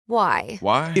Why?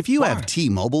 Why? If you have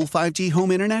T-Mobile 5G home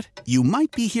internet, you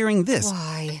might be hearing this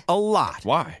Why? a lot.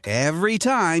 Why? Every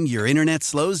time your internet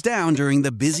slows down during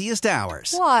the busiest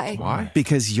hours. Why? Why?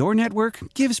 Because your network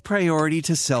gives priority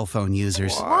to cell phone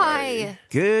users. Why?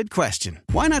 Good question.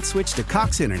 Why not switch to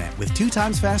Cox Internet with 2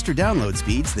 times faster download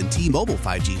speeds than T-Mobile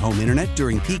 5G home internet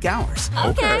during peak hours?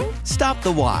 Okay. Stop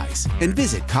the whys and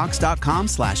visit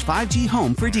cox.com/5G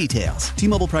home for details.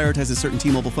 T-Mobile prioritizes certain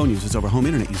T-Mobile phone users over home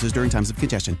internet users during times of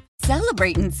congestion.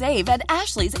 Celebrate and save at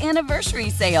Ashley's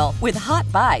Anniversary Sale. With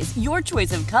Hot Buys, your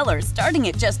choice of colors starting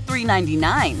at just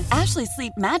 $3.99. Ashley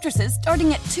Sleep mattresses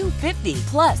starting at $2.50.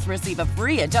 Plus, receive a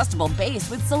free adjustable base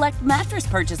with select mattress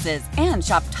purchases. And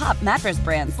shop top mattress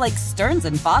brands like Stearns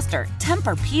 & Foster,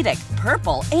 Tempur-Pedic,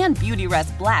 Purple, and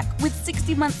Beautyrest Black with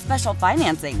 60-month special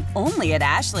financing. Only at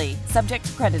Ashley. Subject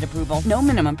to credit approval. No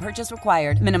minimum purchase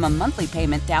required. Minimum monthly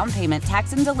payment, down payment,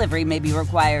 tax, and delivery may be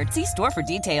required. See store for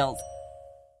details.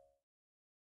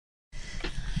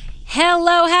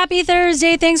 Hello, happy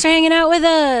Thursday. Thanks for hanging out with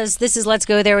us. This is Let's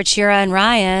Go There with Shira and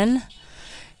Ryan.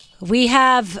 We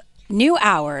have new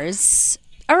hours.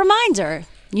 A reminder,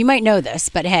 you might know this,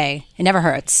 but hey, it never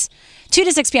hurts. 2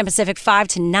 to 6 p.m. Pacific, 5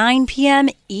 to 9 p.m.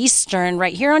 Eastern,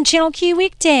 right here on Channel Q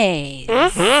weekdays.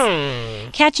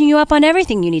 Catching you up on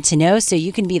everything you need to know so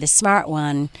you can be the smart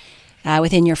one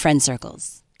within your friend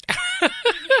circles.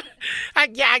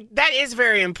 Yeah, that is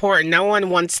very important. No one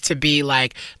wants to be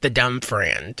like the dumb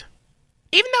friend.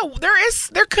 Even though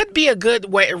there could be a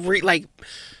good way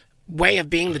of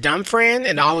being the dumb friend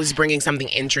and always bringing something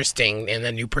interesting and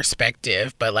a new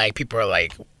perspective. But like people are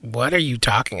like, what are you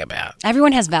talking about?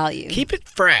 Everyone has value. Keep it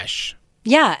fresh.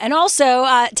 Yeah, and also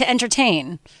to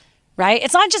entertain, right?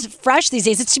 It's not just fresh these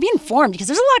days. It's to be informed because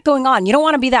there's a lot going on. You don't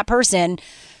want to be that person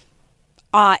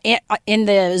in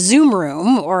the Zoom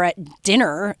room or at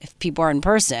dinner, if people are in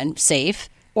person, safe,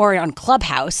 or on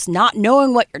Clubhouse, not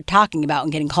knowing what you're talking about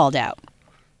and getting called out.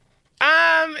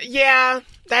 Yeah,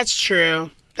 that's true.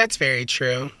 That's very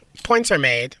true. Points are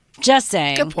made. Just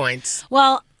saying. Good points.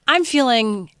 Well, I'm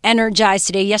feeling energized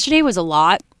today. Yesterday was a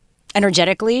lot,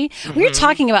 energetically. Mm-hmm. We were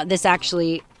talking about this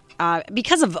actually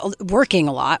because of working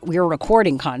a lot. We were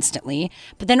recording constantly.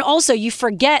 But then also you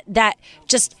forget that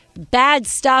just bad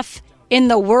stuff in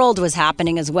the world was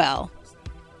happening as well.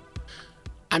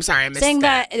 I'm sorry, I missed saying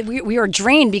that we were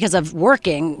drained because of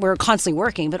working. We were constantly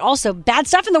working, but also bad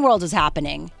stuff in the world was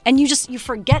happening. And you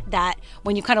forget that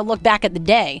when you kind of look back at the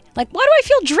day. Like, why do I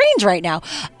feel drained right now?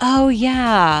 Oh,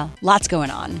 yeah. Lots going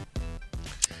on.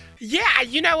 Yeah,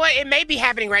 you know what? It may be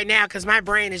happening right now because my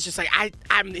brain is just like,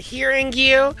 I'm hearing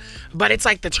you, but it's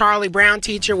like the Charlie Brown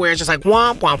teacher where it's just like,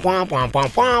 womp, womp, womp, womp,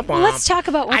 womp, womp, womp. Let's talk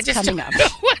about what's coming up. I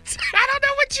don't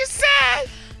know what you said.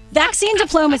 Vaccine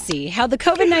diplomacy, how the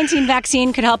COVID-19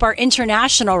 vaccine could help our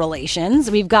international relations.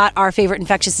 We've got our favorite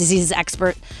infectious diseases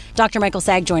expert, Dr. Michael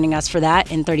Sag, joining us for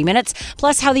that in 30 minutes.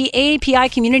 Plus, how the AAPI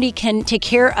community can take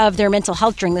care of their mental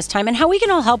health during this time and how we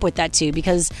can all help with that, too,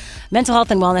 because mental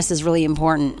health and wellness is really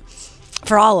important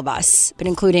for all of us, but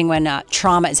including when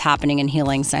trauma is happening and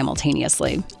healing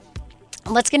simultaneously.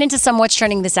 Let's get into some what's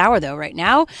trending this hour, though, right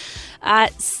now.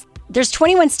 There's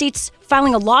 21 states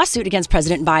filing a lawsuit against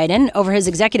President Biden over his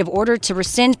executive order to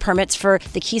rescind permits for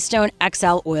the Keystone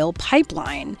XL oil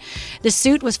pipeline. The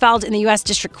suit was filed in the U.S.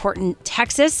 District Court in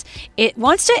Texas. It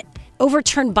wants to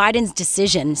overturn Biden's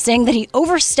decision, saying that he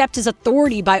overstepped his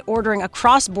authority by ordering a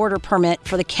cross-border permit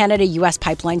for the Canada-U.S.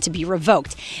 pipeline to be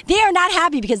revoked. They are not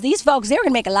happy because these folks, they're going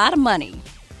to make a lot of money.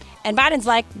 And Biden's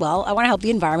like, well, I want to help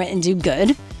the environment and do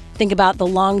good. Think about the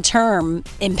long-term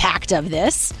impact of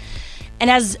this. And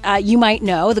as you might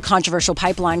know, the controversial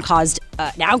pipeline caused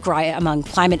an outcry among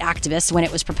climate activists when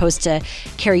it was proposed to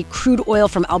carry crude oil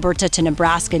from Alberta to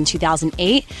Nebraska in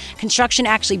 2008. Construction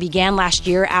actually began last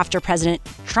year after President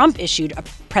Trump issued a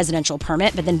presidential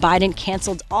permit, but then Biden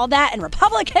canceled all that, and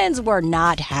Republicans were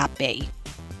not happy.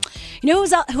 You know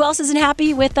who else isn't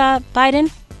happy with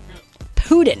Biden?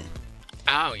 Putin.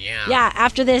 Oh, yeah. Yeah,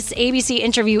 after this ABC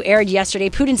interview aired yesterday,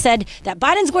 Putin said that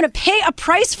Biden's going to pay a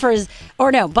price for his,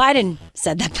 Biden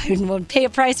said that Putin will pay a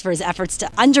price for his efforts to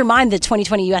undermine the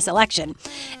 2020 U.S. election.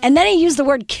 And then he used the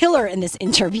word killer in this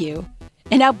interview.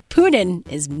 And now Putin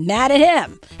is mad at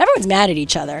him. Everyone's mad at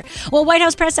each other. Well, White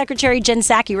House Press Secretary Jen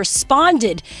Psaki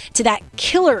responded to that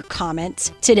killer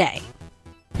comment today.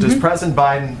 Does President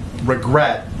Biden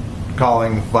regret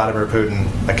calling Vladimir Putin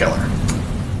a killer?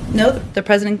 No, the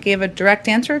president gave a direct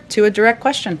answer to a direct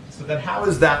question. So then how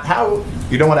is that,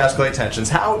 you don't want to escalate tensions,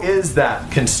 how is that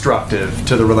constructive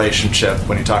to the relationship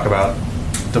when you talk about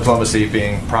diplomacy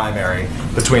being primary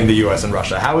between the U.S. and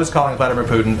Russia. How is calling Vladimir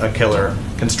Putin a killer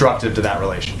constructive to that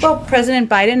relationship? Well, President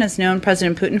Biden has known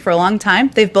President Putin for a long time.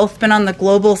 They've both been on the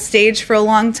global stage for a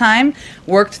long time,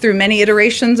 worked through many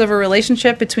iterations of a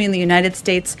relationship between the United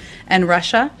States and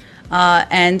Russia,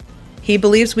 and he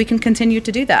believes we can continue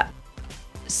to do that.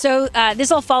 So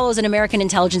this all follows an American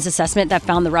intelligence assessment that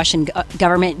found the Russian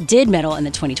government did meddle in the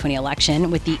 2020 election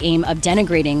with the aim of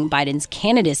denigrating Biden's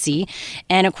candidacy.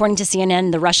 And according to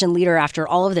CNN, the Russian leader, after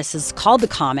all of this, has called the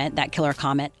comment, that killer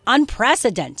comment,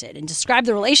 unprecedented and described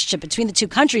the relationship between the two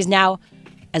countries now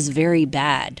as very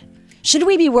bad. Should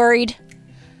we be worried?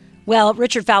 Well,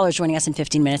 Richard Fowler is joining us in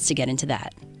 15 minutes to get into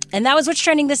that. And that was what's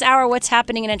trending this hour. What's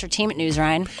happening in entertainment news,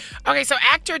 Ryan? Okay, so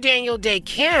actor Daniel Day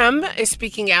Kim is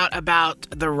speaking out about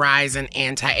the rise in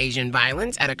anti-Asian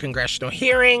violence at a congressional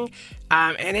hearing.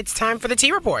 And it's time for the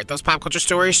T Report, those pop culture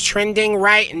stories trending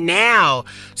right now.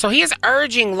 So he is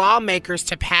urging lawmakers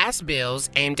to pass bills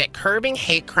aimed at curbing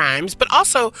hate crimes, but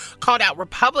also called out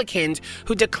Republicans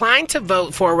who declined to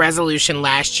vote for a resolution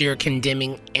last year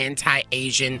condemning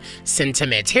anti-Asian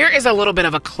sentiments. Here is a little bit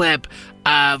of a clip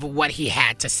of what he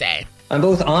had to say. I'm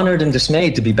both honored and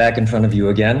dismayed to be back in front of you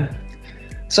again.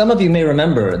 Some of you may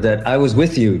remember that I was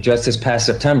with you just this past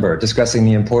September discussing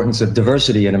the importance of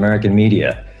diversity in American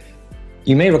media.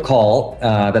 You may recall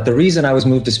that the reason I was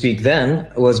moved to speak then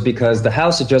was because the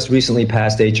House had just recently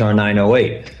passed H.R.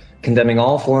 908, condemning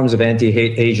all forms of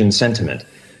anti-hate Asian sentiment.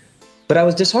 But I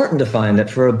was disheartened to find that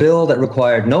for a bill that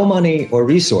required no money or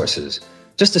resources,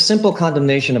 just a simple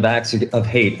condemnation of acts of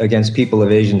hate against people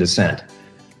of Asian descent,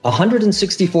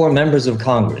 164 members of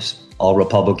Congress, all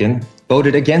Republican,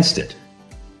 voted against it.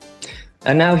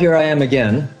 And now here I am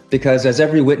again, because as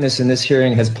every witness in this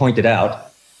hearing has pointed out,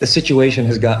 the situation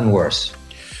has gotten worse.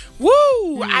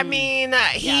 Woo! I mean,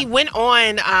 he went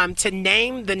on to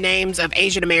name the names of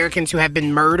Asian Americans who have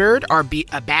been murdered or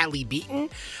badly beaten.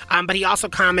 But he also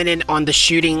commented on the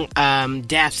shooting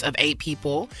deaths of 8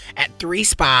 people at 3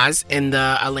 spas in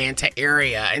the Atlanta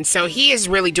area. And so he is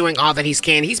really doing all that he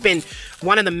can. He's been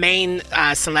one of the main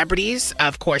celebrities,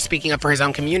 of course, speaking up for his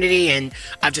own community and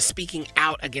just speaking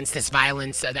out against this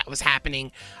violence that was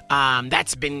happening.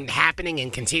 That's been happening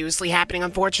and continuously happening,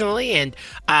 unfortunately. And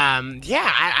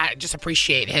I just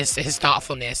appreciate his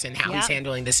thoughtfulness and how he's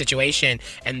handling the situation.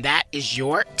 And that is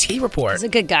your T Report. He's a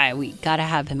good guy. We got to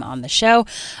have him on the show.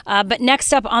 But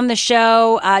next up on the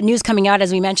show, news coming out,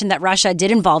 as we mentioned, that Russia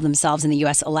did involve themselves in the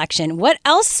U.S. election. What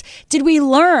else did we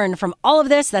learn from all of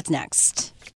this? That's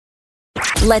next.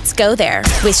 Let's go there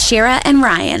with Shira and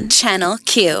Ryan, Channel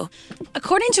Q.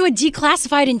 According to a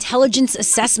declassified intelligence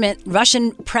assessment,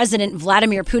 Russian President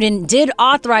Vladimir Putin did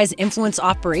authorize influence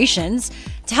operations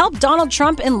to help Donald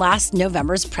Trump in last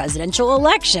November's presidential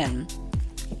election.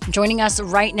 Joining us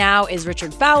right now is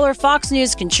Richard Fowler, Fox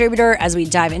News contributor. As we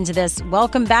dive into this,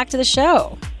 welcome back to the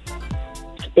show.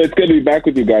 It's good to be back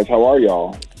with you guys. How are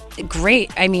y'all?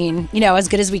 Great. I mean, as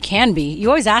good as we can be. You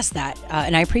always ask that,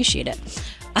 and I appreciate it.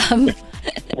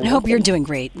 I hope you're doing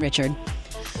great, Richard.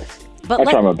 But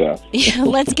I try my best.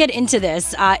 Let's get into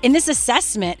this. In this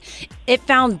assessment, it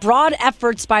found broad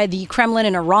efforts by the Kremlin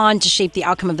and Iran to shape the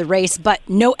outcome of the race, but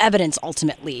no evidence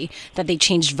ultimately that they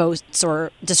changed votes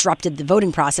or disrupted the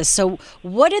voting process. So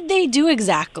what did they do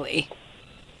exactly?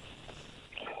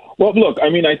 Well, look, I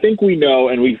think we know,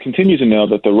 and we continue to know,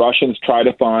 that the Russians try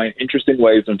to find interesting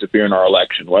ways to interfere in our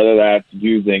election, whether that's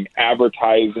using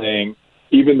advertising,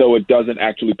 even though it doesn't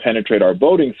actually penetrate our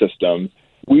voting system.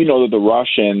 We know that the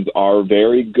Russians are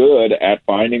very good at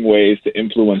finding ways to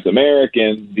influence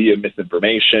Americans via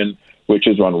misinformation, which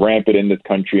has run rampant in this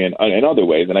country and other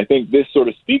ways. And I think this sort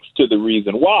of speaks to the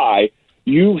reason why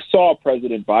you saw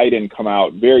President Biden come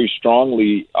out very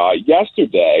strongly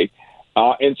yesterday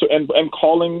and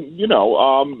calling,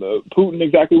 Putin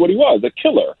exactly what he was, a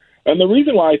killer. And the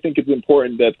reason why I think it's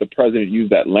important that the president use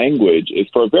that language is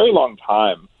for a very long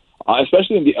time,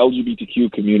 especially in the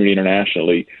LGBTQ community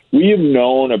internationally, we have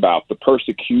known about the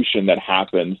persecution that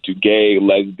happens to gay,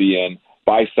 lesbian,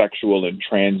 bisexual, and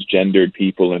transgendered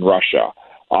people in Russia.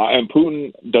 And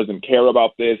Putin doesn't care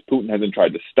about this. Putin hasn't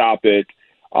tried to stop it.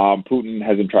 Putin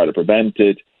hasn't tried to prevent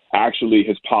it. Actually,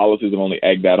 his policies have only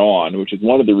egged that on, which is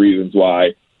one of the reasons why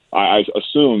I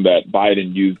assume that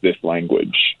Biden used this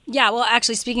language. Yeah, well,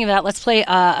 actually, speaking of that, let's play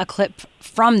a clip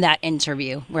from that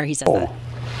interview where he said that.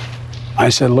 I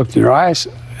said, look in your eyes,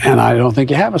 and I don't think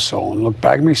you have a soul. And looked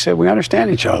back at me and said, we understand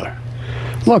each other.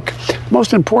 Look,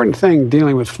 most important thing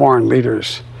dealing with foreign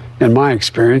leaders, in my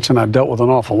experience, and I've dealt with an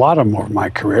awful lot of them over my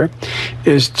career,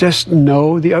 is just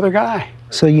know the other guy.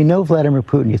 So you know Vladimir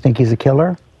Putin. You think he's a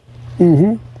killer?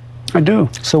 Mm-hmm. I do.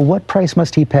 So what price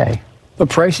must he pay? The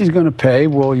price he's going to pay,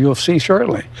 well, you'll see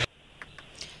shortly.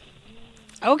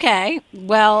 Okay.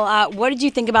 Well, what did you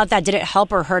think about that? Did it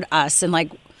help or hurt us? And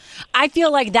I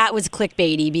feel like that was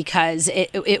clickbaity because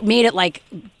it made it like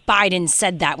Biden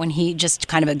said that when he just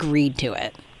kind of agreed to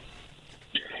it.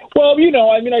 Well,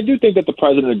 I do think that the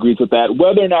president agrees with that.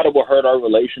 Whether or not it will hurt our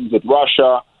relations with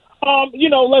Russia,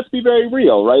 let's be very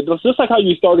real, right? It's just like how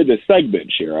you started this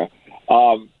segment, Shira.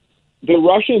 The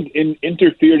Russians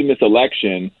interfered in this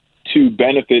election to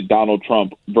benefit Donald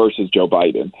Trump versus Joe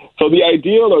Biden. So the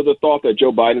ideal or the thought that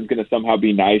Joe Biden's going to somehow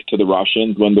be nice to the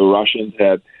Russians when the Russians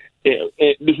have this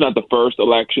is not the first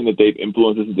election that they've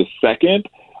influenced. This is the second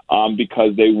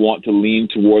because they want to lean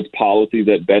towards policies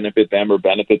that benefit them or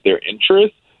benefit their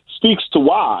interests, speaks to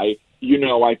why,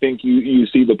 I think you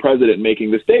see the president making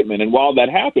the statement. And while that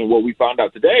happened, what we found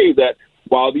out today is that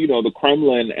while, the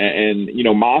Kremlin and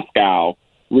Moscow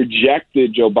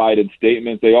rejected Joe Biden's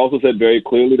statements, they also said very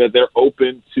clearly that they're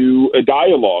open to a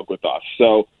dialogue with us.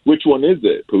 So which one is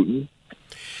it, Putin?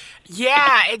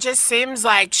 Yeah, it just seems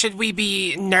like, should we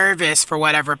be nervous for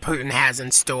whatever Putin has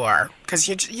in store? Because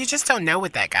you just don't know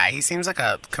with that guy. He seems like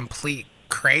a complete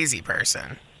crazy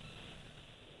person.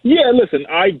 Yeah, listen,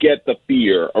 I get the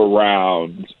fear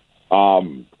around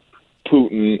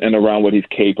Putin and around what he's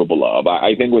capable of.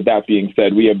 I think with that being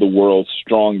said, we have the world's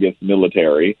strongest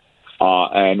military.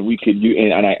 And we could,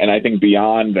 and I think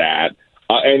beyond that,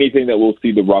 anything that we'll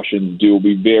see the Russians do will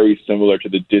be very similar to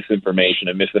the disinformation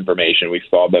and misinformation we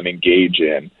saw them engage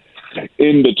in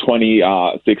the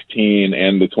 2016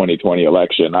 and the 2020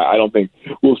 election. I don't think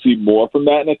we'll see more from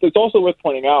that. And it's also worth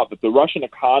pointing out that the Russian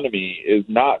economy is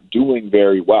not doing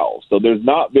very well. So there's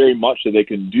not very much that they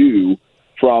can do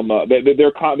from their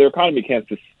economy can't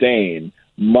sustain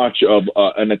much of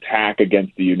an attack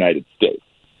against the United States.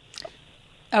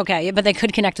 Okay, but they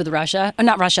could connect with Russia.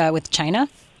 Not Russia, with China,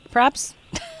 perhaps?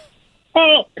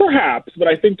 Perhaps, but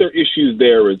I think there are issues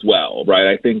there as well, right?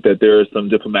 I think that there are some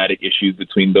diplomatic issues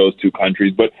between those two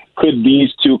countries. But could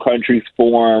these two countries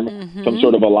form some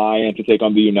sort of alliance to take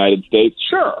on the United States?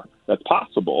 Sure, that's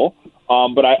possible.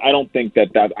 But I don't think that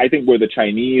I think where the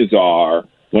Chinese are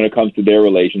when it comes to their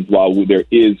relations, while there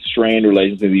is strained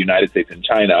relations in the United States and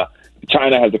China,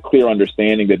 China has a clear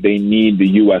understanding that they need the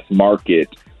U.S. market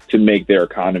to make their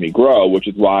economy grow, which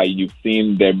is why you've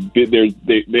seen they're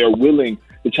willing.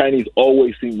 The Chinese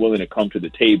always seem willing to come to the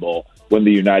table when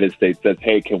the United States says,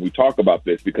 "Hey, can we talk about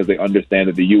this?" Because they understand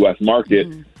that the U.S. market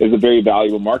is a very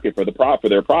valuable market for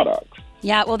their products.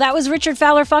 Yeah, well, that was Richard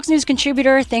Fowler, Fox News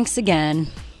contributor. Thanks again.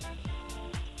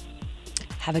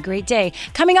 Have a great day.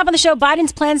 Coming up on the show,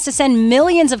 Biden's plans to send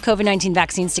millions of COVID-19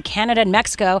 vaccines to Canada and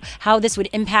Mexico. How this would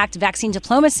impact vaccine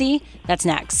diplomacy. That's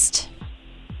next.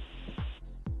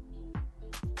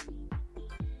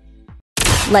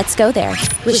 Let's go there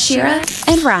with Shira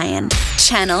and Ryan,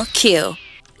 Channel Q.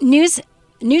 News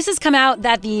has come out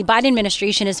that the Biden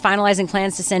administration is finalizing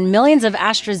plans to send millions of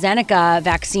AstraZeneca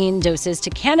vaccine doses to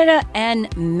Canada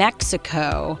and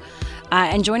Mexico.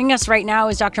 And joining us right now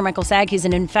is Dr. Michael Sagg. He's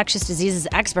an infectious diseases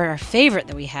expert, our favorite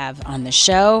that we have on the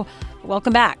show.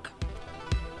 Welcome back.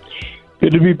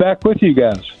 Good to be back with you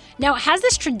guys. Now, has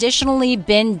this traditionally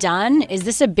been done? Is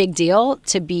this a big deal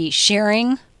to be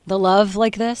sharing the love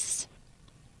like this?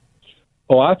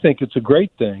 Oh, I think it's a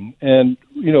great thing. And,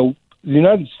 the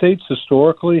United States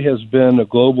historically has been a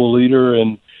global leader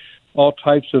in all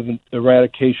types of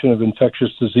eradication of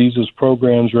infectious diseases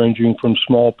programs ranging from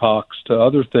smallpox to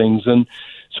other things. And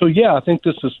so, yeah, I think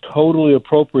this is totally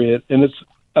appropriate. And it's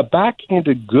a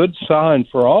backhanded good sign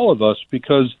for all of us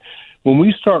because when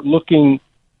we start looking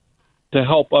to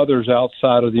help others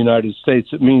outside of the United States,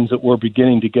 it means that we're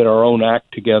beginning to get our own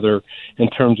act together in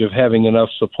terms of having enough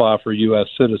supply for U.S.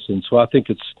 citizens. So I think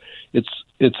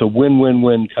it's a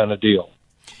win-win-win kind of deal.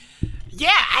 Yeah,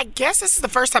 I guess this is the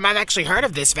first time I've actually heard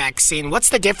of this vaccine. What's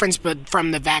the difference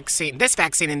from this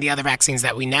vaccine and the other vaccines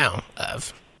that we know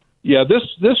of? Yeah,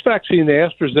 this vaccine, the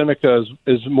AstraZeneca,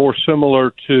 is more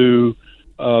similar to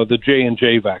the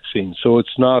J&J vaccine. So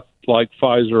it's not like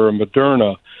Pfizer or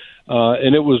Moderna.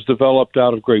 And it was developed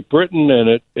out of Great Britain,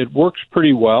 and it works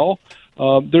pretty well.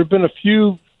 There have been a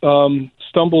few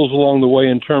stumbles along the way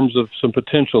in terms of some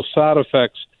potential side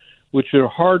effects, which are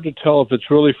hard to tell if it's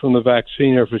really from the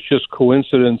vaccine or if it's just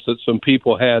coincidence that some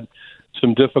people had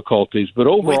some difficulties. But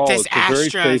overall, with this it's a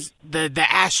very safe. The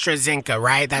AstraZeneca,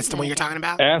 right? That's the one you're talking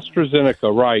about?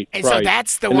 AstraZeneca, right. And right. so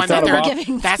that's the one that they're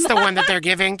giving. That's the one that they're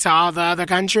giving to all the other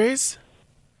countries?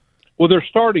 Well, they're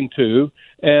starting to,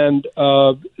 and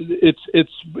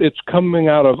it's coming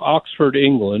out of Oxford,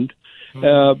 England,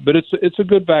 but it's a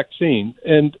good vaccine,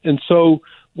 and so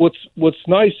what's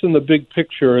nice in the big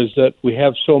picture is that we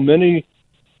have so many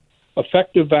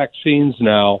effective vaccines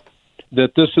now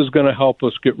that this is going to help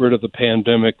us get rid of the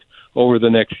pandemic over the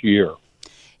next year.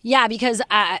 Yeah, because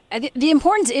the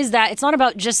importance is that it's not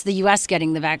about just the U.S.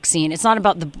 getting the vaccine. It's not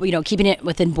about keeping it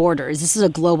within borders. This is a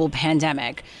global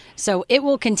pandemic, so it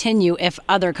will continue if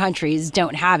other countries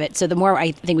don't have it. So the more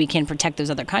I think we can protect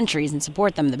those other countries and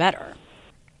support them, the better.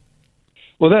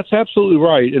 Well, that's absolutely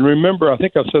right. And remember, I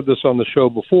think I've said this on the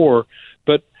show before,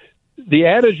 but the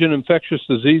adage in infectious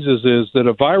diseases is that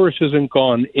a virus isn't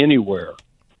gone anywhere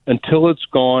until it's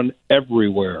gone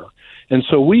everywhere. And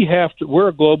so we're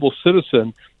a global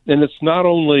citizen. And it's not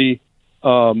only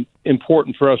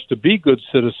important for us to be good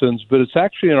citizens, but it's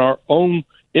actually in our own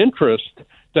interest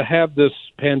to have this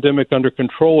pandemic under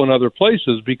control in other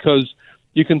places, because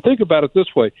you can think about it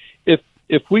this way.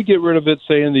 If we get rid of it,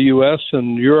 say, in the U.S.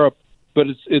 and Europe, but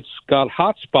it's got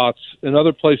hot spots in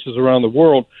other places around the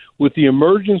world, with the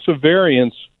emergence of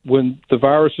variants, when the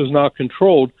virus is not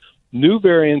controlled, new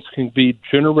variants can be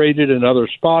generated in other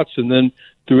spots and then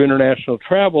through international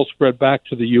travel spread back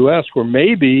to the U.S. where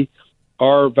maybe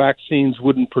our vaccines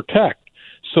wouldn't protect.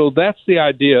 So that's the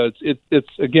idea.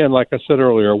 It's again, like I said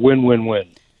earlier, a win-win-win.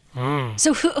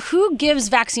 So who gives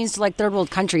vaccines to third world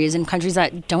countries and countries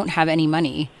that don't have any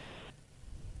money?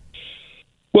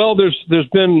 Well, there's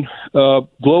been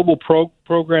global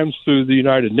programs through the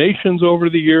United Nations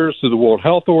over the years, through the World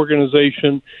Health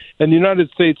Organization, and the United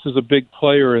States is a big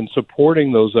player in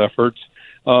supporting those efforts.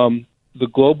 The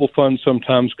Global Fund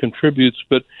sometimes contributes,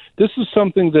 but this is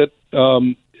something that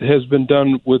has been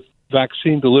done with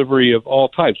vaccine delivery of all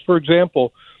types. For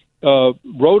example,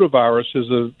 rotavirus is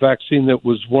a vaccine that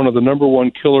was one of the number one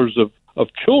killers of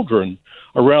children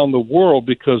around the world,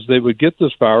 because they would get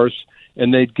this virus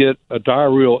and they'd get a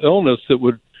diarrheal illness that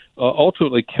would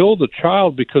ultimately kill the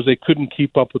child because they couldn't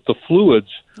keep up with the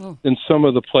fluids in some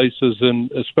of the places,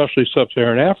 and especially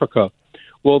sub-Saharan Africa.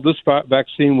 Well, this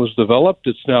vaccine was developed.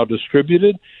 It's now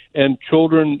distributed, and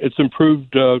it's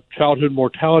improved childhood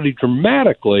mortality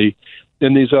dramatically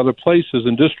in these other places.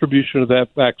 And distribution of that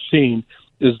vaccine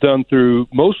is done through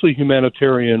mostly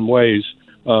humanitarian ways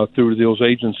through those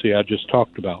agencies I just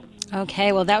talked about.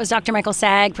 Okay, well, that was Dr. Michael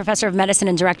Saag, professor of medicine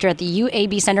and director at the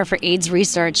UAB Center for AIDS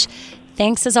Research.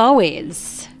 Thanks as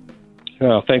always.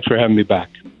 Thanks for having me back.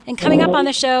 And coming up on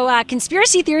the show,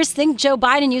 conspiracy theorists think Joe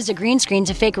Biden used a green screen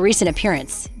to fake a recent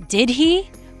appearance. Did he?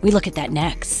 We look at that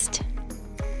next.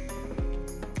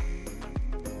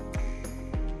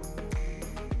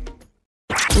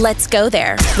 Let's go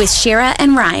there with Shira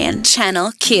and Ryan,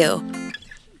 Channel Q.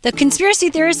 The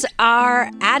conspiracy theorists are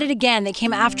at it again. They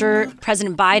came after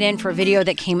President Biden for a video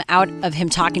that came out of him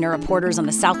talking to reporters on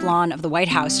the South Lawn of the White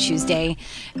House Tuesday.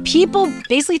 People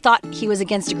basically thought he was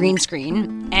against a green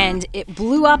screen, and it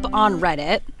blew up on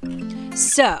Reddit.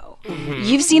 So,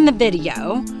 you've seen the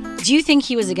video. Do you think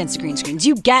he was against a green screen? Do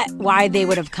you get why they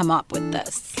would have come up with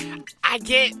this? I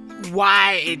get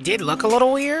why it did look a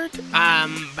little weird, but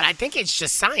I think it's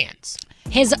just science.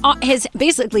 His arm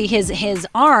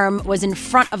was in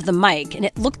front of the mic, and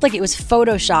it looked like it was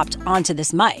photoshopped onto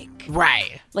this mic.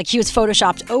 Right. Like he was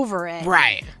photoshopped over it.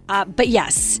 Right. But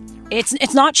yes,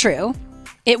 it's not true.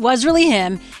 It was really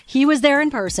him. He was there in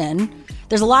person.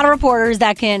 There's a lot of reporters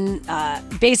that can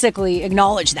basically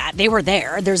acknowledge that. They were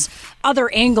there. There's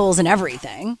other angles and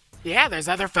everything. Yeah, there's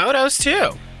other photos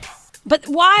too. But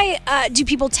why do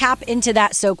people tap into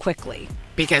that so quickly?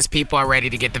 Because people are ready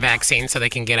to get the vaccine so they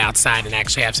can get outside and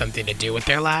actually have something to do with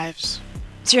their lives.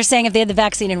 So you're saying if they had the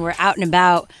vaccine and were out and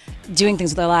about doing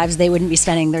things with their lives, they wouldn't be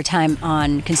spending their time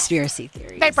on conspiracy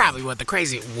theories? They probably would. The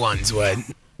crazy ones would.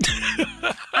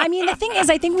 I mean, the thing is,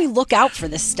 I think we look out for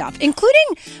this stuff, including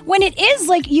when it is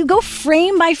like you go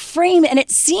frame by frame and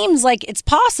it seems like it's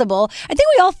possible. I think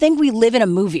we all think we live in a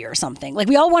movie or something. Like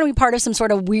we all want to be part of some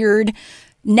sort of weird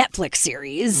Netflix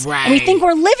series. Right. And we think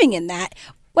we're living in that.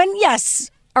 When,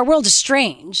 yes, our world is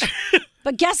strange.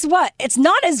 But guess what? It's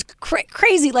not as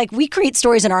crazy like we create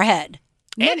stories in our head.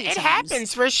 It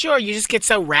happens for sure. You just get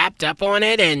so wrapped up on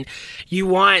it, and you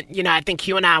want, I think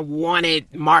you and I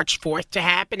wanted March 4th to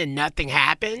happen, and nothing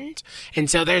happened. And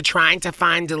so they're trying to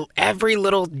find every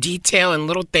little detail and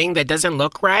little thing that doesn't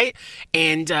look right,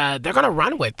 and they're going to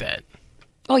run with it.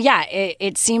 Oh, yeah,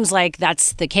 it seems like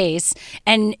that's the case.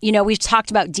 And, we've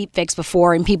talked about deepfakes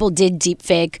before, and people did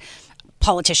deepfake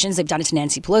politicians. They've done it to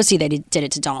Nancy Pelosi. They did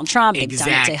it to Donald Trump. They've done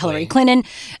it to Hillary Clinton.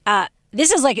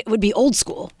 This is like, it would be old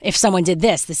school if someone did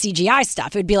this, the CGI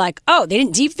stuff. It would be like, oh, they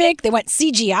didn't deepfake? They went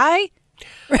CGI?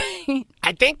 Right?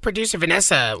 I think producer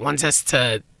Vanessa wants us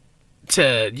to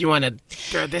you want to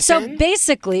throw this in? So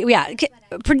basically, yeah,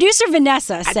 producer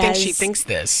Vanessa says... I think she thinks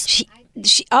this.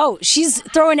 She's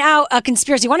throwing out a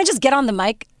conspiracy. You want to just get on the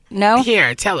mic? No?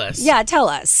 Here, tell us. Yeah, tell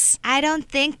us. I don't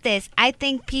think this. I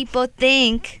think people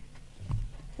think.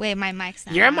 Wait, my mic's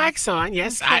not Your on. mic's on,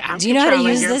 yes. I'm Do you know how to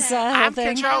controlling use your- this whole I'm thing?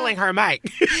 controlling her mic.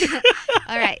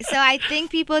 All right, so I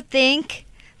think people think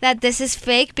that this is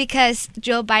fake because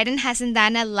Joe Biden hasn't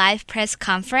done a live press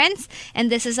conference,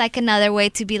 and this is like another way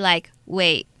to be like,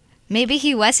 wait, maybe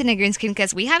he was in a green screen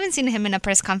because we haven't seen him in a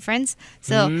press conference.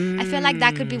 So I feel like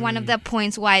that could be one of the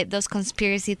points why those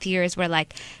conspiracy theorists were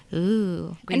like,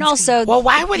 ooh. And also, Well,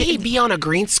 why would he be on a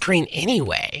green screen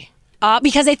anyway?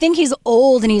 because I think he's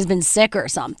old and he's been sick or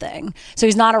something. So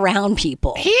he's not around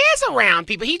people. He is around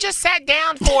people. He just sat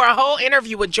down for a whole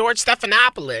interview with George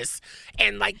Stephanopoulos.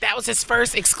 And, like, that was his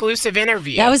first exclusive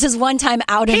interview. That was his one time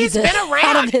out of, He's been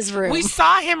around. out of his room. We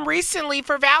saw him recently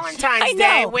for Valentine's I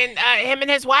Day know. when him and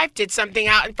his wife did something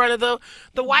out in front of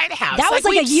the White House. That was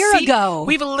like a we've year ago.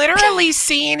 We've literally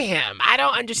seen him. I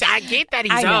don't understand. I get that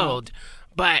he's I know. old,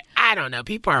 but I don't know.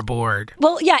 People are bored.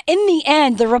 Well, yeah, in the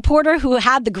end, the reporter who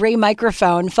had the gray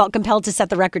microphone felt compelled to set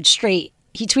the record straight.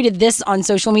 He tweeted this on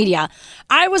social media.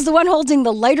 I was the one holding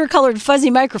the lighter colored fuzzy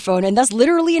microphone and thus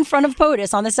literally in front of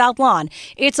POTUS on the South Lawn.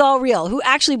 It's all real. Who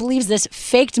actually believes this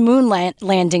faked moon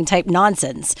landing type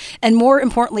nonsense? And more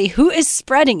importantly, who is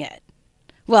spreading it?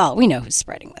 Well, we know who's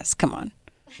spreading this. Come on.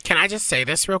 Can I just say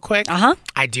this real quick? Uh-huh.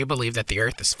 I do believe that the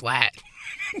earth is flat.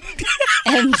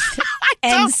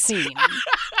 And scene.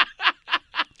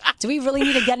 Do we really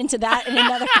need to get into that in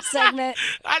another segment?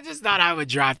 I just thought I would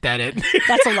drop that in.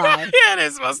 That's a lie. Yeah, it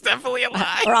is most definitely a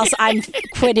lie. Or else I'm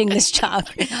quitting this job.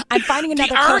 I'm finding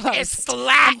another Earth co-host. is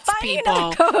flat, I'm finding people.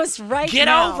 another co-host right Get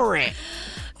now. over it.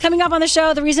 Coming up on the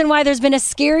show, the reason why there's been a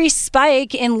scary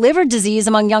spike in liver disease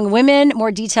among young women.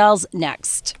 More details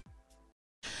next.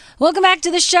 Welcome back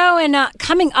to the show. And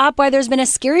coming up, why there's been a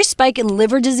scary spike in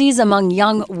liver disease among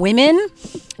young women.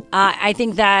 I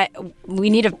think that we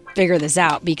need to figure this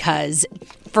out because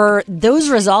for those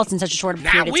results in such a short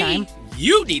period of time.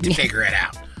 You need to figure it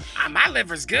out. My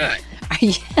liver's good.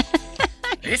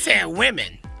 They said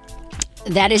women.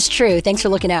 That is true. Thanks for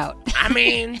looking out. I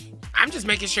mean, I'm just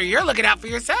making sure you're looking out for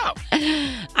yourself.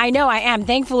 I know I am.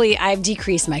 Thankfully, I've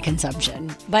decreased my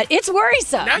consumption, but it's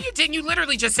worrisome. No, you didn't. You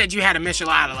literally just said you had a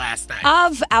michelada last night.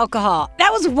 Of alcohol.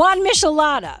 That was one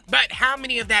michelada. But how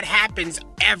many of that happens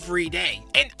every day?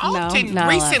 And often not a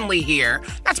lot. recently here,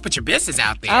 not to put your business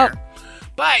out there,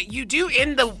 but you do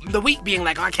end the week being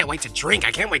like, oh, I can't wait to drink.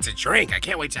 I can't wait to drink. I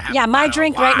can't wait to have Yeah, my a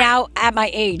drink wine. right now at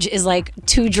my age is like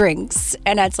 2 drinks.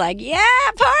 And it's like, yeah,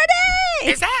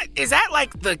 party! Is that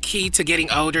like the key to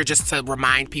getting older, just to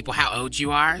remind people how old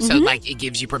you are? So like it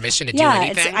gives you permission to do Yeah,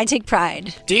 anything? I take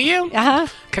pride. Do you? Uh-huh.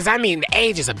 Because I mean,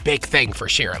 age is a big thing for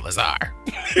Shira Lazar.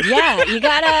 Yeah, you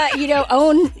gotta,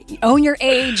 own your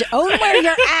age, own where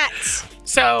you're at.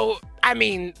 So, I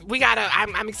mean,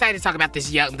 I'm excited to talk about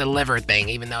the liver thing,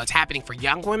 even though it's happening for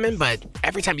young women, but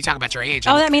every time you talk about your age,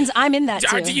 Oh, that means I'm in that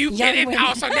too. do you Young get it? women.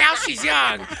 Oh, so now she's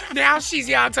young. Now she's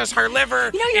young, so her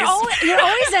liver You're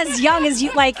always as young as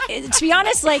you, like, to be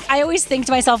honest, like, I always think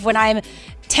to myself when I'm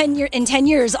in 10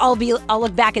 years, I'll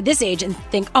look back at this age and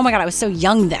think, oh my God, I was so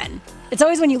young then. It's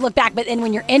always when you look back, but then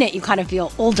when you're in it, you kind of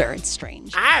feel older. It's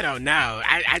strange. I don't know.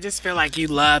 I just feel like you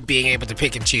love being able to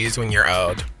pick and choose when you're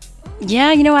old. Yeah,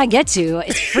 I get to.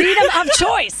 It's freedom of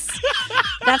choice.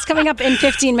 That's coming up in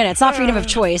 15 minutes. Not freedom of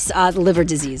choice, the liver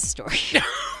disease story.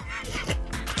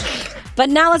 But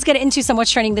now let's get into some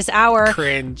what's trending this hour.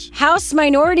 Cringe. House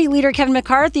Minority Leader Kevin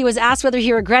McCarthy was asked whether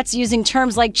he regrets using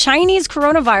terms like Chinese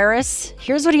coronavirus.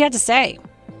 Here's what he had to say.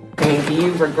 I mean, do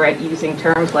you regret using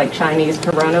terms like Chinese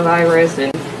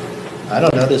coronavirus? I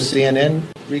don't know. Does CNN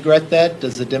regret that?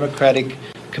 Does the Democratic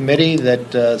committee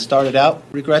that started out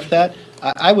regret that?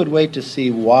 I would wait to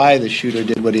see why the shooter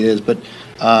did what he is. But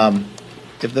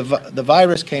if the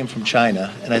virus came from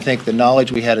China, and I think the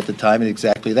knowledge we had at the time is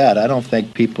exactly that, I don't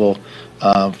think people,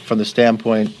 from the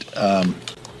standpoint,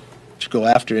 should go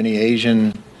after any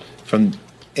Asian from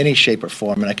any shape or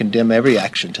form, and I condemn every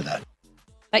action to that.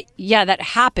 Yeah, that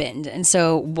happened. And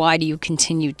so why do you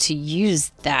continue to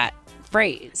use that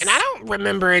phrase? And I don't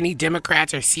remember any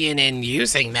Democrats or CNN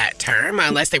using that term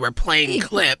unless they were playing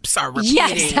clips or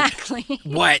repeating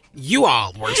what you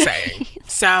all were saying.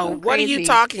 So what are you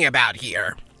talking about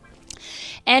here?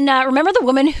 And remember the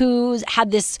woman who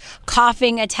had this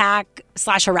coughing attack /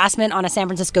 harassment on a San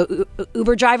Francisco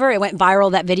Uber driver? It went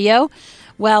viral, that video.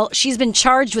 Well, she's been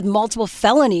charged with multiple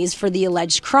felonies for the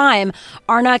alleged crime.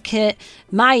 Arna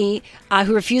Mai,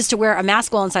 who refused to wear a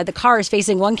mask while inside the car, is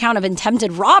facing 1 count of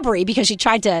attempted robbery because she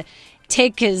tried to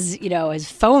take his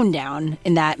phone down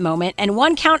in that moment, and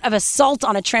 1 count of assault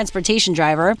on a transportation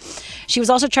driver. She was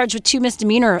also charged with 2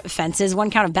 misdemeanor offenses, 1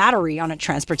 count of battery on a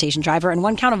transportation driver, and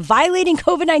 1 count of violating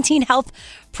COVID-19 health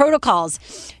protocols.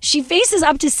 She faces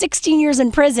up to 16 years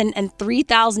in prison and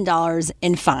 $3,000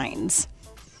 in fines.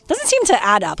 Doesn't seem to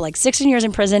add up. Like 16 years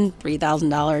in prison,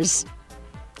 $3,000.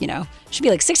 Should be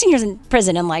like 16 years in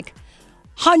prison and like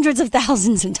hundreds of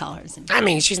thousands of dollars. I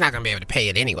mean, she's not going to be able to pay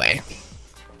it anyway.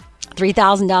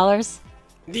 $3,000?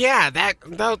 Yeah,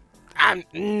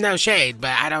 no shade, but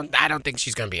I don't think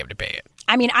she's going to be able to pay it.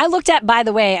 I mean, I looked at, by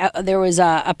the way, there was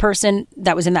a person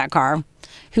that was in that car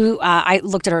who I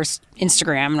looked at her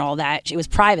Instagram and all that. She was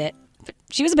private, but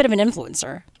she was a bit of an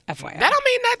influencer, FYI. That don't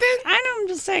mean nothing. I know, I'm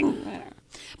just saying.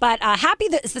 But happy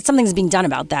that something's being done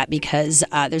about that, because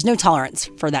there's no tolerance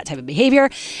for that type of behavior.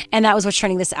 And that was what's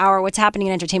trending this hour. What's happening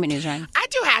in entertainment news, Ryan? I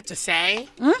do have to say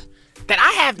that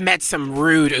I have met some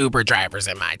rude Uber drivers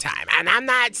in my time. And I'm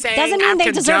not saying doesn't mean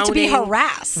they deserve to be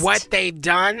harassed. What they've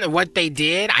done, what they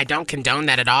did, I don't condone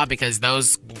that at all, because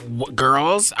those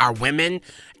girls are women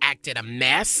acted a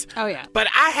mess. Oh yeah. But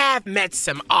I have met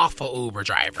some awful Uber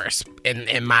drivers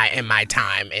in my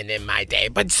time and in my day.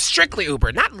 But strictly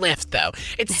Uber, not Lyft though.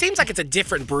 It seems like it's a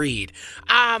different breed.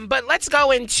 But let's go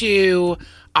into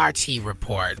our T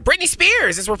report. Britney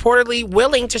Spears is reportedly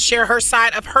willing to share her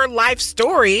side of her life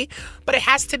story, but it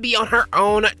has to be on her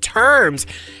own terms.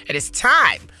 It is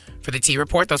time for the T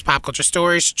Report, those pop culture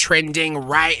stories trending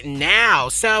right now.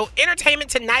 So, Entertainment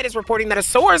Tonight is reporting that a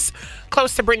source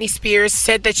close to Britney Spears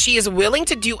said that she is willing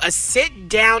to do a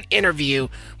sit-down interview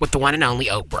with the one and only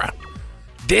Oprah.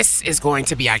 This is going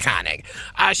to be iconic.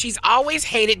 She's always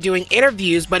hated doing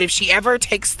interviews, but if she ever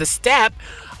takes the step,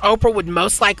 Oprah would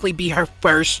most likely be her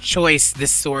first choice,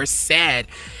 this source said.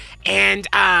 And,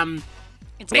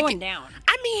 it's going down.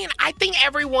 I mean, I think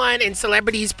everyone and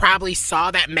celebrities probably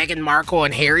saw that Meghan Markle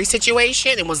and Harry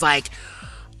situation and was like,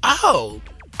 oh,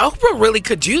 Oprah really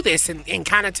could do this and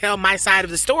kind of tell my side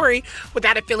of the story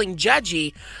without it feeling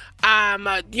judgy.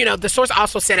 The source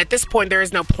also said at this point there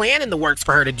is no plan in the works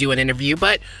for her to do an interview,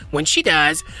 but when she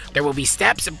does, there will be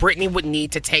steps Britney would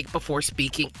need to take before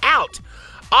speaking out.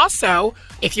 Also,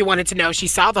 if you wanted to know, she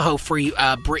saw the whole Free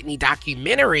Britney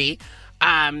documentary.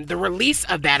 The release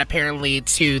of that apparently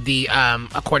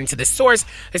according to the source,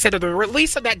 they said that the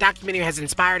release of that documentary has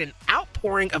inspired an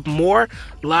outpouring of more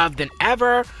love than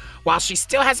ever. While she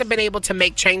still hasn't been able to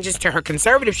make changes to her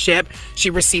conservatorship,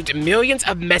 she received millions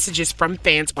of messages from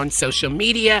fans on social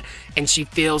media, and she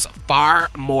feels far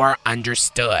more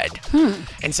understood.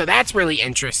 And so that's really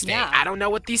interesting. Yeah. I don't know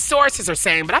what these sources are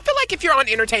saying, but I feel like if you're on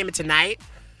Entertainment Tonight,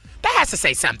 that has to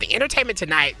say something. Entertainment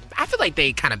Tonight, I feel like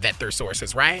they kind of vet their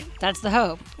sources, right? That's the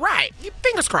hope. Right.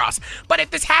 Fingers crossed. But if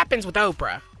this happens with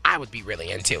Oprah, I would be really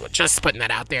into it. Just putting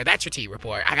that out there. That's your T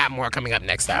Report. I got more coming up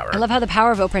next hour. I love how the power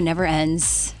of Oprah never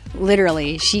ends.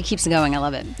 Literally, she keeps going. I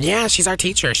love it. Yeah, she's our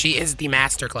teacher. She is the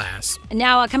masterclass.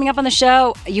 Now, coming up on the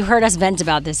show, you heard us vent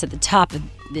about this at the top of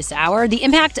this hour. The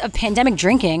impact of pandemic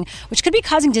drinking, which could be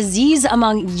causing disease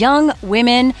among young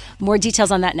women. More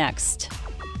details on that next.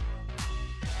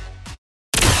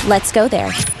 Let's go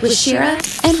there with Shira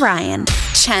and Ryan,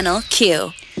 Channel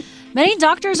Q. Many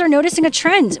doctors are noticing a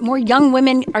trend. More young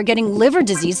women are getting liver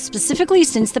disease, specifically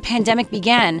since the pandemic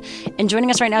began. And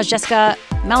joining us right now is Jessica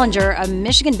Mellinger, a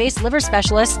Michigan-based liver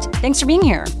specialist. Thanks for being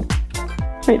here.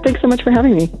 Great. Thanks so much for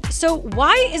having me. So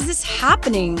why is this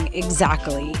happening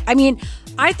exactly? I mean,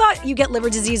 I thought you get liver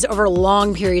disease over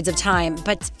long periods of time,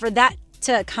 but for that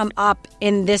to come up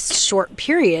in this short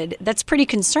period, that's pretty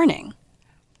concerning.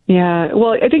 Yeah,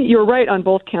 well, I think you're right on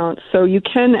both counts. So you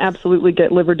can absolutely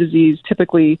get liver disease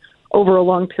typically over a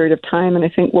long period of time. And I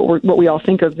think what we all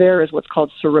think of there is what's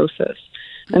called cirrhosis.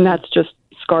 And that's just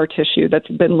scar tissue that's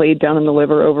been laid down in the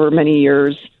liver over many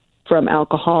years from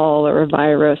alcohol or a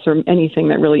virus or anything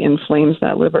that really inflames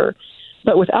that liver.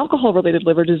 But with alcohol-related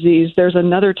liver disease, there's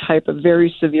another type of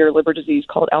very severe liver disease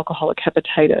called alcoholic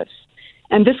hepatitis.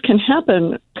 And this can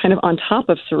happen kind of on top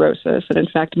of cirrhosis. And in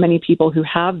fact, many people who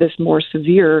have this more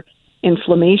severe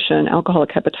inflammation,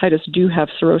 alcoholic hepatitis, do have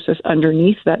cirrhosis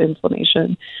underneath that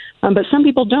inflammation. But some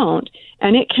people don't.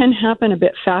 And it can happen a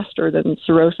bit faster than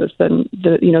cirrhosis, than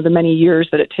the many years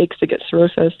that it takes to get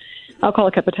cirrhosis.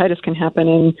 Alcoholic hepatitis can happen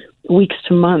in weeks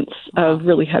to months of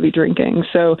really heavy drinking.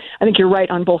 So I think you're right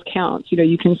on both counts.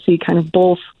 You can see kind of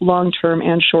both long-term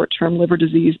and short-term liver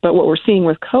disease. But what we're seeing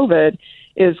with COVID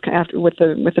is with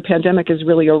the pandemic is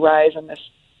really a rise in this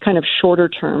kind of shorter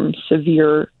term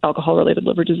severe alcohol related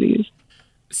liver disease.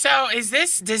 So is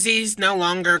this disease no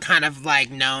longer kind of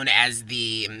like known as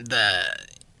the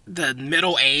the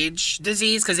middle age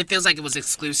disease? Because it feels like it was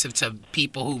exclusive to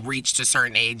people who reached a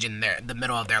certain age in the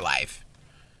middle of their life.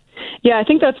 Yeah, I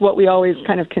think that's what we always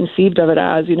kind of conceived of it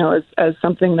as, as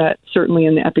something that certainly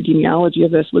in the epidemiology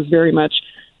of this was very much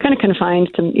kind of confined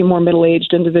to more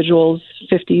middle-aged individuals,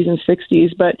 50s and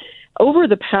 60s. But over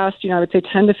the past, I would say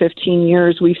 10 to 15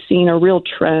 years, we've seen a real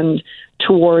trend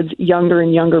towards younger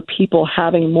and younger people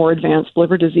having more advanced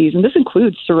liver disease, and this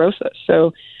includes cirrhosis.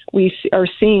 So we are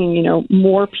seeing,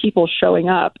 more people showing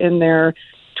up in their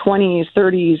 20s,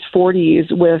 30s,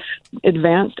 40s with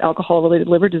advanced alcohol-related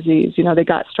liver disease. They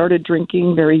got started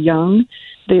drinking very young.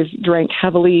 They've drank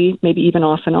heavily, maybe even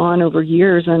off and on over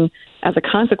years, and as a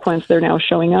consequence, they're now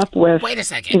showing up with, wait a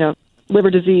second, liver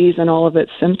disease and all of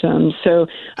its symptoms. So,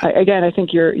 I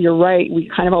think you're right. We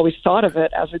kind of always thought of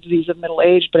it as a disease of middle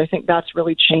age, but I think that's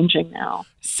really changing now.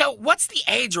 So what's the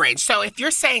age range? So if you're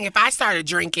saying if I started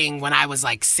drinking when I was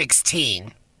like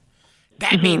 16,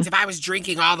 that means if I was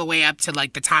drinking all the way up to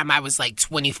like the time I was like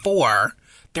 24,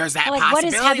 there's that possibility. What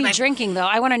is heavy drinking, though?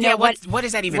 I want to know what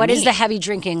does that even mean? What is the heavy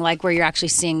drinking like where you're actually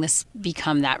seeing this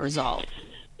become that result?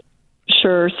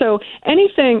 Sure. So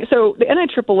the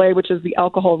NIAAA, which is the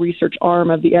alcohol research arm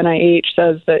of the NIH,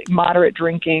 says that moderate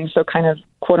drinking, so kind of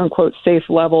quote unquote safe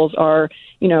levels are,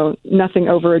 nothing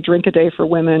over a drink a day for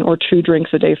women or 2 drinks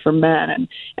a day for men.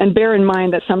 And bear in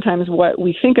mind that sometimes what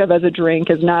we think of as a drink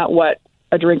is not what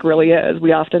a drink really is.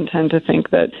 We often tend to think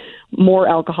that more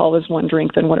alcohol is 1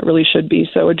 drink than what it really should be.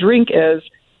 So a drink is,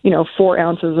 4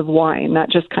 ounces of wine.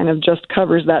 That just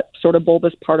covers that sort of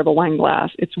bulbous part of a wine glass.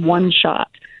 It's 1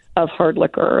 shot of hard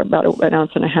liquor, about 1.5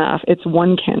 ounces. It's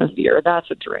 1 can of beer.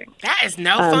 That's a drink. That is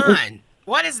no fun.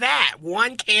 What is that?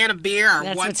 1 can of beer or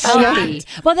That's 1 healthy.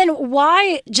 shot? Well, then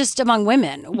why just among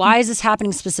women? Why is this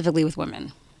happening specifically with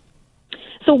women?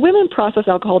 So women process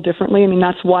alcohol differently. I mean,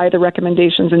 that's why the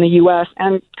recommendations in the U.S.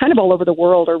 and kind of all over the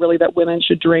world are really that women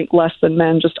should drink less than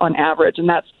men just on average. And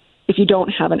that's if you don't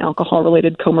have an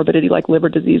alcohol-related comorbidity like liver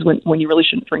disease when you really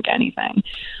shouldn't drink anything.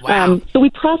 Wow. So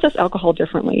we process alcohol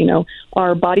differently.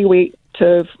 Our body weight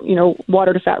to,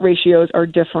 water to fat ratios are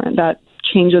different. That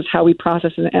changes how we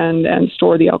process and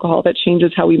store the alcohol. That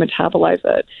changes how we metabolize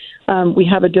it. We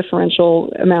have a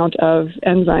differential amount of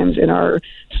enzymes in our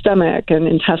stomach and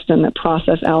intestine that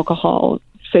process alcohol.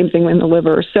 Same thing in the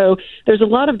liver. So there's a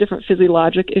lot of different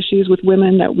physiologic issues with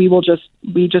women that we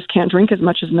just can't drink as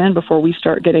much as men before we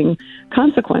start getting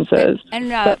consequences. And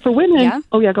but for women,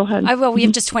 go ahead. Well, we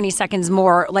have just 20 seconds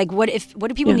more. Like, what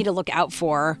do people need to look out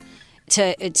for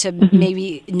to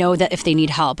maybe know that if they need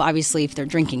help? Obviously, if they're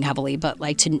drinking heavily, but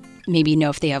like to maybe know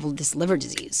if they have this liver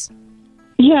disease.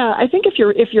 Yeah, I think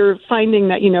if you're finding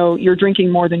that you're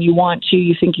drinking more than you want to,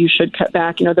 you think you should cut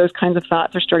back. Those kinds of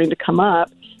thoughts are starting to come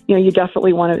up. You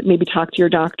definitely want to maybe talk to your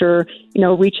doctor.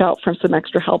 Reach out for some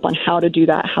extra help on how to do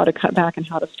that, how to cut back, and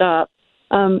how to stop.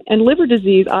 And liver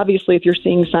disease, obviously, if you're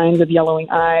seeing signs of yellowing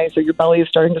eyes or your belly is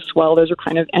starting to swell, those are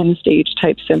kind of end-stage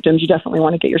type symptoms. You definitely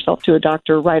want to get yourself to a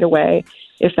doctor right away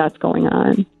if that's going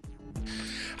on.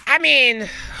 I mean,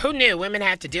 who knew women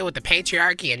have to deal with the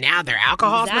patriarchy and now they're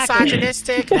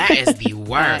misogynistic? That is the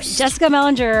worst. Jessica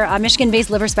Mellinger, Michigan-based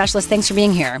liver specialist, thanks for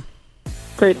being here.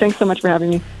 Great. Thanks so much for having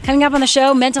me. Coming up on the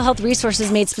show, mental health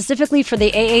resources made specifically for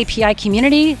the AAPI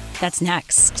community. That's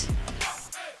next.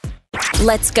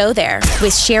 Let's go there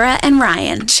with Shira and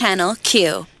Ryan, Channel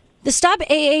Q. The Stop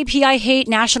AAPI Hate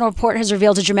National Report has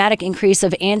revealed a dramatic increase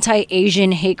of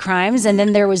anti-Asian hate crimes. And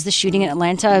then there was the shooting in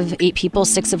Atlanta of 8 people,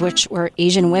 6 of which were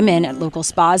Asian women at local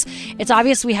spas. It's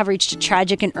obvious we have reached a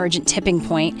tragic and urgent tipping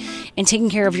point, and taking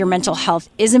care of your mental health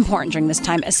is important during this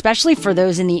time, especially for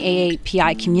those in the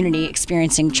AAPI community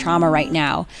experiencing trauma right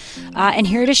now. And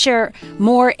here to share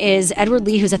more is Edward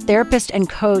Lee, who's a therapist and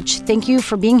coach. Thank you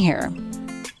for being here.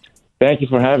 Thank you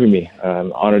for having me.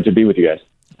 I'm honored to be with you guys.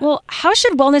 Well, how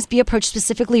should wellness be approached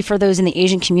specifically for those in the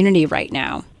Asian community right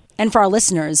now and for our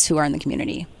listeners who are in the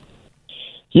community?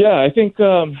 Yeah, I think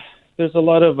there's a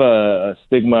lot of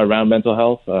stigma around mental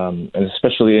health, and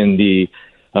especially in the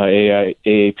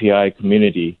AAPI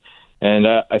community. And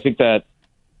I think that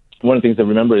one of the things to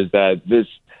remember is that the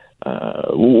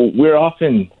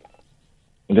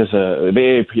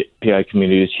AAPI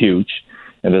community is huge,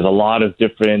 and there's a lot of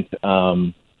different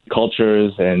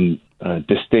cultures and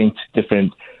distinct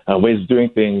different ways of doing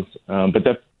things, but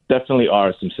definitely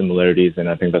are some similarities, and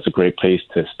I think that's a great place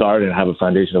to start and have a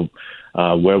foundation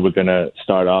of where we're going to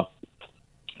start off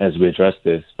as we address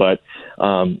this. But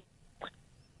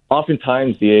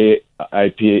oftentimes the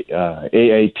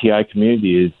AAPI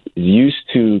community is used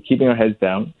to keeping our heads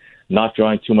down, not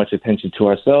drawing too much attention to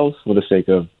ourselves for the sake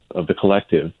of the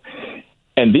collective.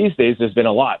 And these days, there's been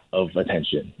a lot of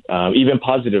attention, even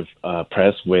positive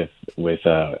press with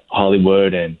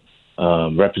Hollywood and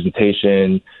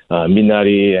representation,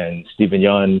 Minari and Stephen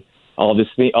Yeun. All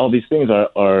these things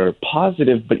are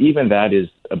positive, but even that is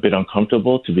a bit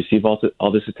uncomfortable to receive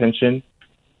all this attention.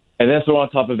 And then throw on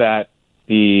top of that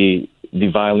the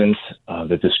violence,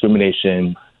 the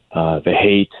discrimination, the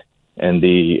hate, and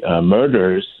the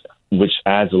murders, which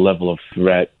adds a level of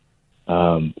threat,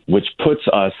 which puts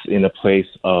us in a place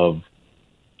of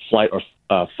fight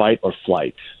or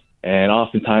flight. And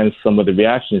oftentimes, some of the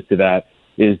reactions to that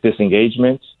is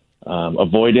disengagement,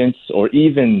 avoidance, or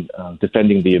even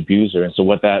defending the abuser. And so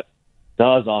what that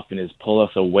does often is pull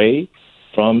us away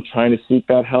from trying to seek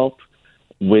that help,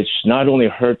 which not only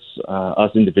hurts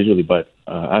us individually, but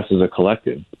us as a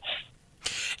collective.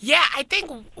 Yeah, I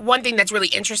think one thing that's really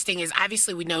interesting is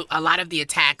obviously we know a lot of the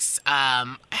attacks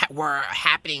were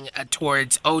happening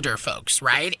towards older folks,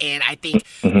 right? And I think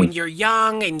when you're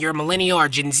young and you're millennial or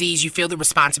Gen Zs, you feel the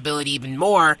responsibility even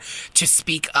more to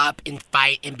speak up and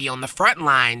fight and be on the front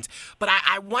lines. But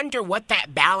I wonder what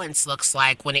that balance looks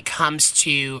like when it comes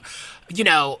to,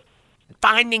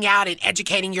 finding out and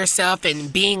educating yourself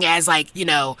and being as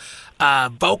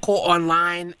vocal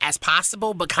online as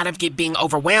possible, but kind of being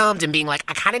overwhelmed and being like,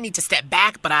 I kind of need to step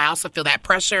back, but I also feel that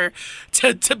pressure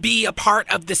to be a part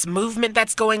of this movement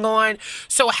that's going on.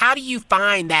 So how do you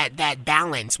find that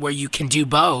balance where you can do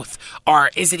both,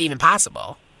 or is it even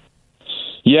possible?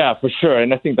 Yeah, for sure.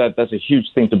 And I think that's a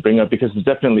huge thing to bring up, because there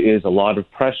definitely is a lot of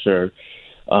pressure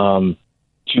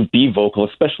to be vocal,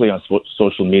 especially on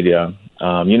social media.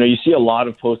 You see a lot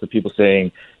of posts of people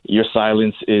saying your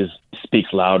silence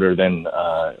speaks louder than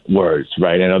words,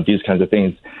 right? And these kinds of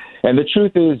things. And the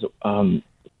truth is,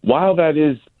 while that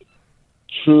is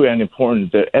true and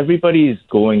important, that everybody is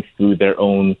going through their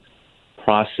own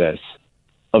process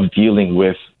of dealing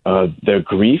with their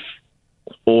grief,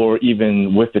 or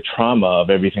even with the trauma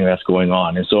of everything that's going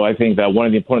on. And so I think that one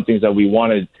of the important things that we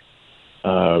want to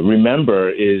remember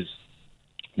is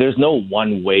there's no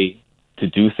one way to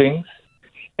do things.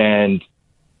 And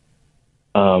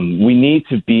we need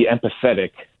to be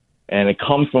empathetic, and it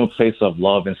comes from a place of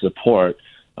love and support,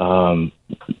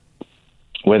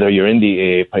 whether you're in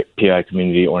the AAPI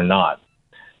community or not.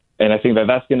 And I think that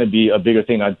that's going to be a bigger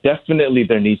thing. Definitely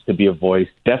there needs to be a voice.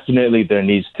 Definitely there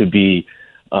needs to be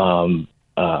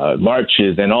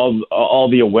marches, and all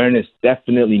the awareness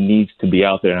definitely needs to be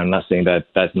out there. And I'm not saying that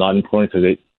that's not important, because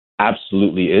it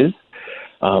absolutely is.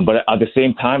 But at the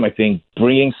same time, I think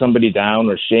bringing somebody down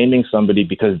or shaming somebody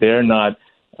because they're not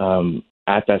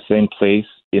at that same place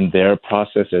in their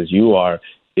process as you are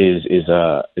is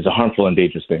a harmful and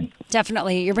dangerous thing.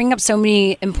 Definitely. You're bringing up so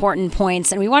many important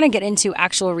points, and we want to get into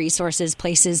actual resources,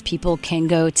 places people can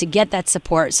go to get that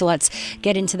support. So let's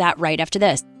get into that right after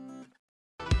this.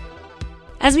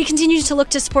 As we continue to look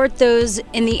to support those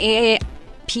in the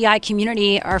AAPI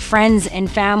community, our friends and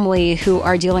family who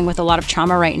are dealing with a lot of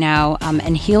trauma right now,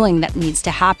 and healing that needs to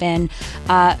happen.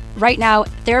 Right now,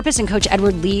 therapist and coach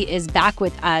Edward Lee is back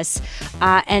with us.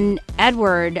 And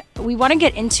Edward, we want to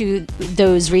get into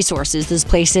those resources, those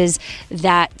places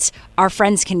that our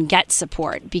friends can get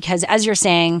support, because as you're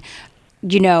saying,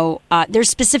 there's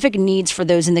specific needs for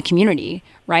those in the community,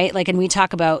 right? And we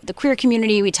talk about the queer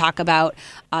community, we talk about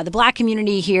the Black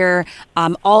community here,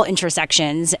 all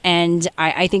intersections. And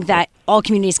I think that all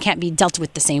communities can't be dealt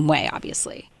with the same way,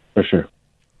 obviously. For sure.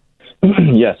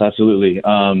 Yes, absolutely.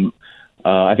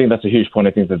 I think that's a huge point.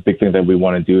 I think the big thing that we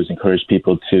want to do is encourage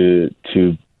people to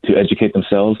educate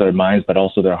themselves, their minds, but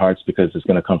also their hearts, because it's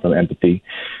going to come from empathy.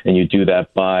 And you do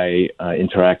that by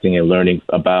interacting and learning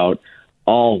about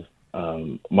all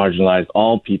marginalized,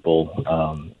 all people,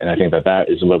 and I think that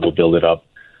is what will build it up.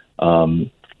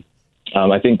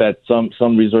 I think that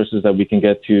some resources that we can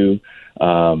get to,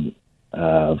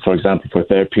 for example, for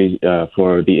therapy,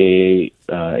 for the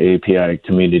AAPI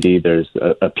community, there's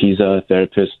a PISA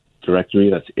therapist directory.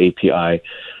 That's API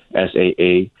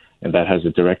SAA, and that has a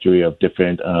directory of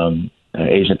different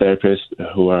Asian therapists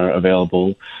who are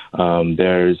available.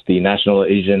 There's the National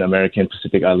Asian American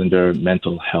Pacific Islander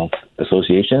Mental Health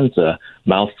Association. It's a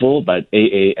mouthful, but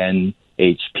AANHPI.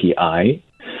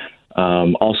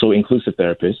 Also Inclusive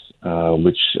Therapists,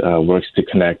 which works to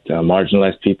connect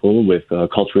marginalized people with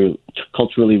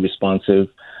culturally responsive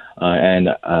and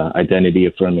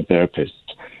identity-affirming therapists.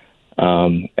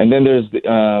 And then there's,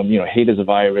 Hate is a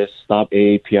Virus, Stop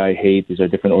AAPI Hate. These are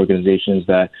different organizations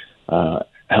that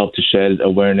help to shed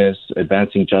awareness,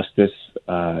 advancing justice.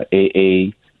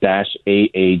 AA-AAJC.org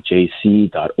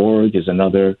is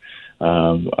another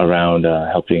around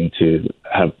helping to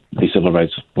have the civil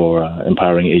rights for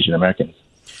empowering Asian Americans.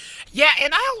 Yeah,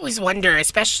 and I always wonder,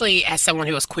 especially as someone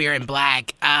who is queer and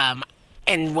black,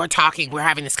 and we're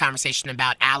having this conversation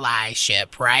about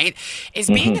allyship, right? Is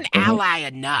being an ally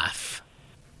enough?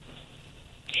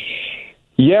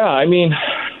 Yeah, I mean,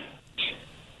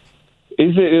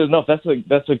 is it enough?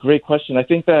 That's a great question. I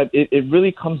think that it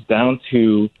really comes down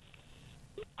to,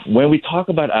 when we talk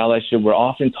about allyship, we're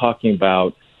often talking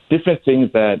about different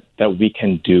things that we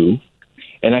can do.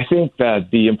 And I think that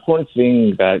the important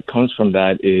thing that comes from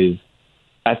that is,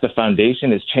 at the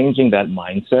foundation, is changing that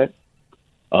mindset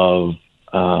of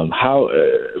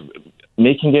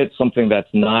making it something that's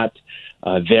not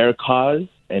their cause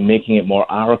and making it more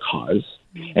our cause,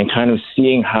 and kind of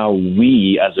seeing how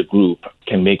we as a group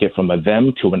can make it from a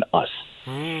them to an us.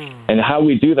 And how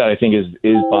we do that, I think,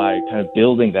 is by kind of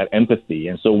building that empathy.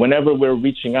 And so whenever we're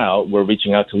reaching out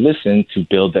to listen, to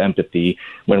build the empathy.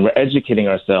 When we're educating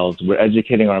ourselves, we're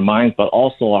educating our minds, but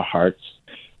also our hearts.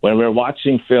 When we're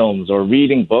watching films or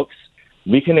reading books,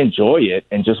 we can enjoy it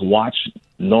and just watch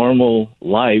normal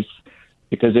life,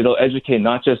 because it'll educate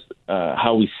not just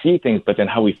how we see things, but then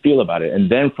how we feel about it. And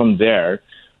then from there,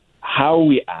 how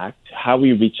we act, how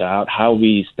we reach out, how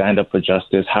we stand up for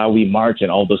justice, how we march, and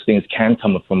all those things can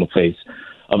come from a place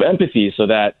of empathy, so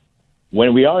that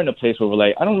when we are in a place where we're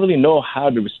like, I don't really know how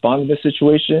to respond to this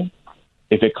situation,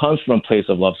 if it comes from a place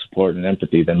of love, support, and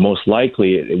empathy, then most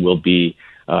likely it will be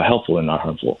helpful and not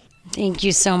harmful. Thank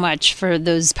you so much for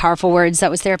those powerful words. That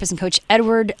was therapist and coach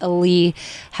Edward Lee.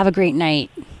 Have a great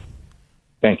night.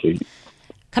 Thank you.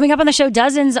 Coming up on the show,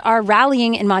 dozens are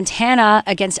rallying in Montana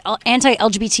against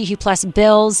anti-LGBTQ plus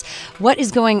bills. What is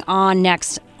going on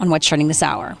next on What's Trending this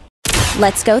hour?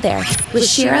 Let's go there with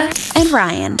Shira and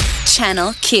Ryan,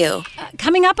 Channel Q.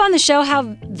 Coming up on the show, how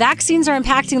vaccines are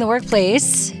impacting the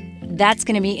workplace. That's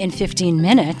going to be in 15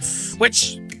 minutes.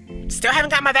 Which, still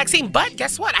haven't got my vaccine, but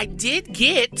guess what? I did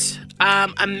get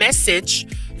a message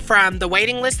from the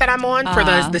waiting list that I'm on for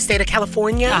the state of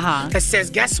California that says,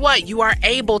 guess what? You are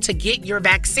able to get your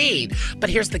vaccine. But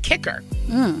here's the kicker.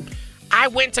 I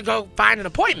went to go find an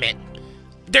appointment.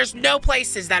 There's no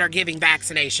places that are giving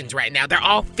vaccinations right now. They're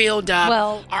all filled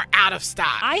up or out of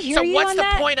stock. I hear so you what's on the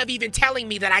that. point of even telling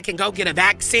me that I can go get a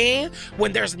vaccine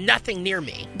when there's nothing near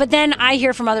me? But then I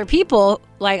hear from other people,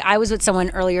 like I was with someone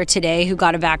earlier today who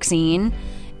got a vaccine,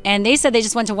 and they said they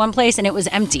just went to one place and it was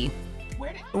empty.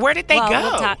 Where did they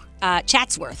go?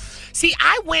 Chatsworth. See,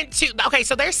 I went to,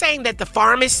 so they're saying that the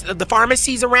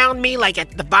pharmacies around me, like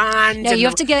at the Bonds. No, you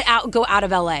have to go out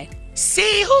of LA.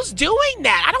 See, who's doing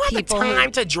that? I don't have the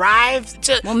time to drive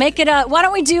to. We'll make it why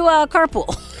don't we do a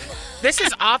carpool? This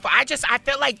is awful. I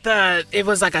feel like it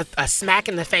was like a smack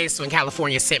in the face when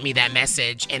California sent me that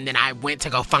message, and then I went to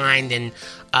go find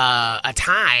a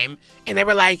time, and they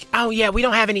were like, oh yeah, we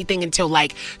don't have anything until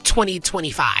like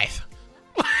 2025.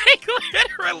 Like,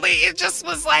 literally, it just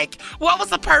was like, what was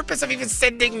the purpose of even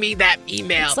sending me that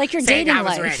email? It's like your saying dating I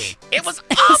was life. Ready? It was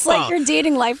awful. It's like your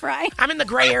dating life, right? I'm in the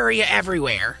gray area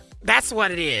everywhere. That's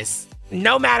what it is.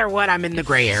 No matter what, I'm in the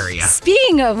gray area.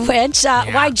 Speaking of which,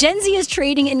 why Gen Z is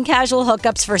trading in casual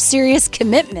hookups for serious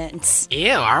commitments.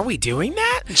 Ew, are we doing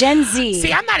that? Gen Z.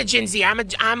 See, I'm not a Gen Z.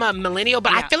 I'm a millennial,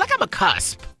 but I feel like I'm a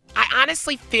cusp. I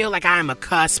honestly feel like I am a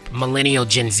cusp millennial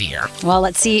Gen Zer. Well,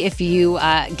 let's see if you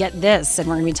get this, and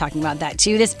we're going to be talking about that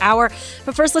too this hour.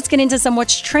 But first, let's get into some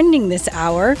what's trending this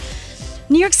hour.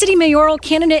 New York City mayoral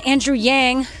candidate Andrew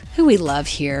Yang, who we love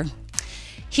here,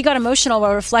 he got emotional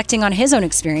while reflecting on his own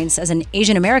experience as an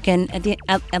Asian American at the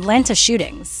Atlanta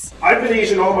shootings. I've been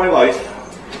Asian all my life,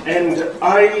 and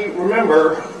I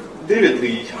remember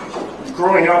vividly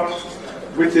growing up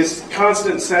with this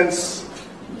constant sense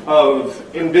of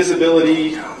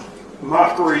invisibility,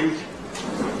 mockery,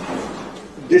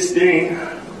 disdain,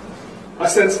 a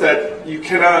sense that you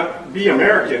cannot be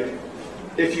American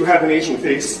if you have an Asian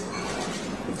face.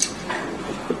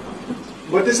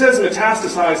 But this has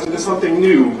metastasized into something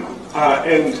new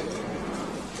and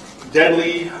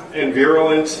deadly and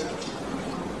virulent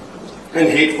and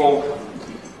hateful.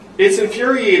 It's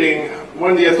infuriating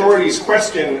when the authorities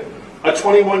question a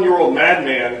 21-year-old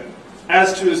madman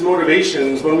as to his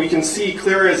motivations, when we can see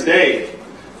clear as day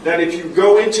that if you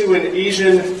go into an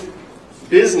Asian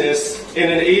business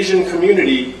in an Asian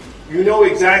community, you know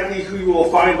exactly who you will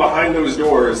find behind those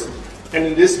doors, and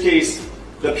in this case,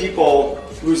 the people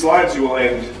whose lives you will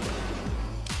end.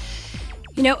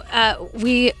 You know,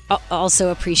 we also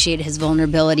appreciate his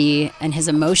vulnerability and his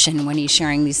emotion when he's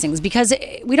sharing these things, because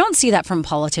we don't see that from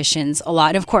politicians a lot.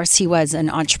 And of course, he was an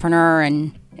entrepreneur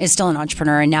and is still an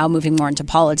entrepreneur and now moving more into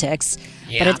politics.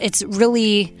 Yeah. But it's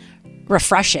really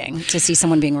refreshing to see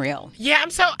someone being real. Yeah,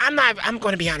 I'm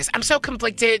going to be honest. I'm so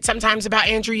conflicted sometimes about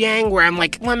Andrew Yang, where I'm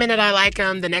like, one minute I like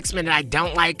him, the next minute I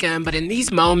don't like him. But in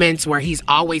these moments where he's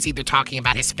always either talking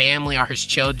about his family or his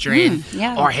children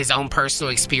or his own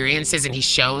personal experiences, and he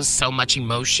shows so much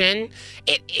emotion,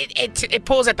 it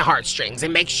pulls at the heartstrings.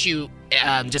 It makes you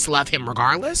just love him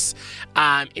regardless.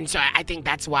 And so I think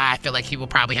that's why I feel like he will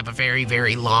probably have a very,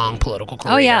 very long political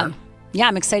career. Oh, yeah. Yeah,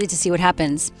 I'm excited to see what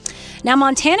happens. Now,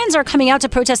 Montanans are coming out to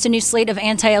protest a new slate of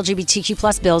anti-LGBTQ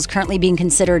plus bills currently being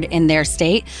considered in their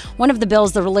state. One of the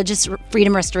bills, the Religious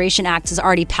Freedom Restoration Act, has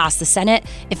already passed the Senate.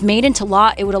 If made into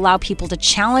law, it would allow people to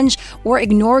challenge or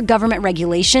ignore government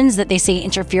regulations that they say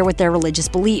interfere with their religious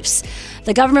beliefs.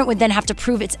 The government would then have to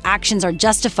prove its actions are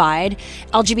justified.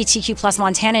 LGBTQ plus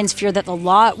Montanans fear that the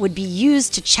law would be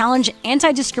used to challenge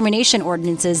anti-discrimination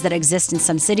ordinances that exist in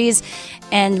some cities,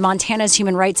 and Montana's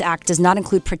Human Rights Act does not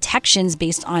include protections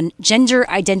based on gender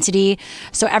identity.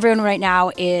 So everyone right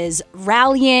now is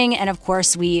rallying, and of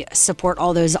course we support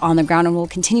all those on the ground, and we'll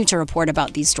continue to report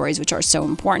about these stories, which are so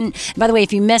important. And by the way,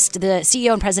 if you missed, the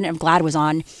CEO and president of GLAAD was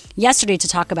on yesterday to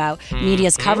talk about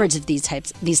media's coverage of these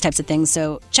types of things.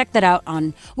 So check that out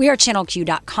on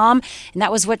wearechannelq.com. And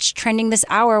that was what's trending this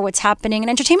hour. What's happening in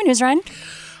entertainment news, Ryan?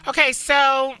 Okay, so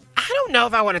I don't know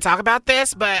if I want to talk about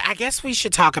this, but I guess we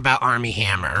should talk about Armie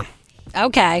Hammer.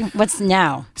 Okay, what's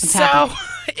happening?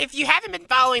 If you haven't been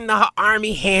following the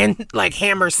Armie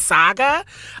Hammer saga,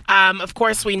 of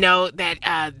course we know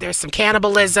that there's some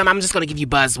cannibalism. I'm just going to give you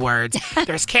buzzwords.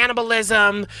 There's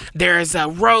cannibalism. There's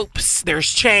ropes. There's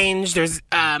change. There's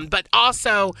but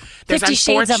also there's 50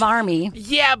 Shades of Armie.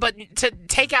 Yeah, but to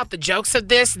take out the jokes of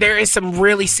this, there is some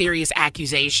really serious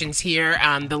accusations here.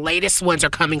 The latest ones are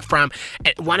coming from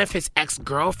one of his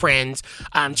ex-girlfriends.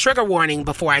 Trigger warning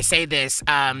before I say this.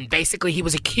 Basically, he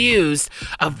was accused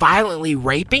of violently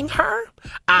raping her.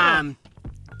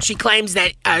 She claims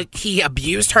that he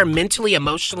abused her mentally,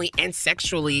 emotionally, and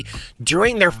sexually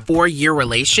during their 4-year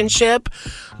relationship.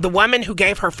 The woman who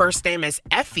gave her first name as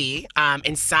Effie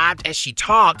and sobbed as she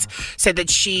talked said that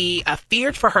she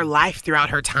feared for her life throughout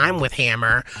her time with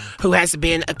Hammer, who has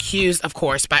been accused, of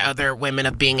course, by other women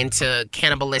of being into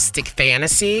cannibalistic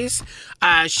fantasies.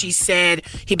 She said,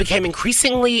 he became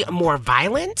increasingly more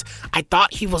violent. I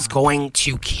thought he was going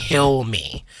to kill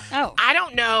me. Oh. I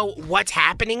don't know what's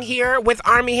happening here with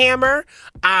Armie Hammer,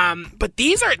 but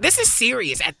this is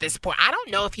serious at this point. I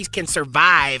don't know if he can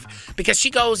survive, because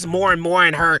she goes more and more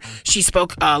in she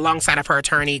spoke alongside of her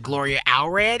attorney, Gloria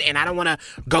Allred, and I don't want to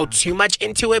go too much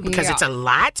into it because it's a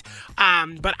lot,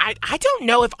 but I don't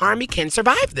know if Armie can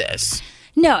survive this.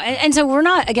 No, and so we're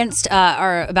not against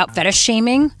or about fetish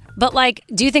shaming, but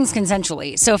do things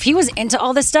consensually. So if he was into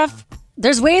all this stuff,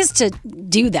 there's ways to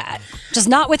do that, just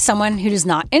not with someone who's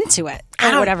not into it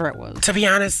or whatever it was. To be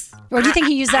honest. Or do you think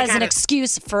he used that as an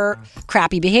excuse for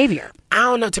crappy behavior? I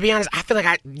don't know. To be honest, I feel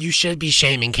like you should be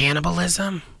shaming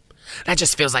cannibalism. That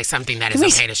just feels like something that is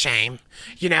okay to shame.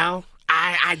 You know?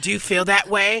 I do feel that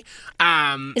way.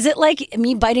 Is it like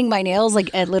me biting my nails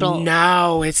a little?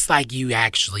 No, it's like you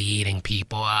actually eating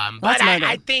people. But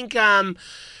I think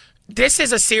this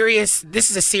is a serious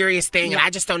thing, and I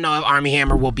just don't know if Armie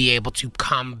Hammer will be able to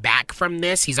come back from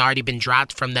this. He's already been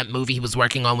dropped from that movie he was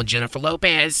working on with Jennifer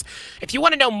Lopez. If you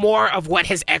want to know more of what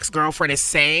his ex-girlfriend is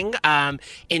saying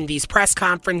in these press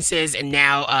conferences, and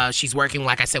now she's working,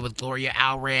 like I said, with Gloria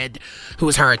Allred, who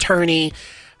is her attorney,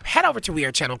 head over to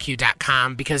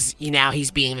wearechannelq.com, because now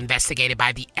he's being investigated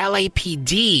by the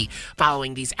LAPD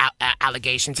following these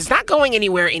allegations. It's not going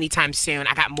anywhere anytime soon.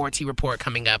 I got more to report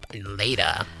coming up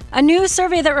later. A new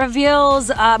survey that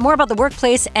reveals more about the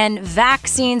workplace and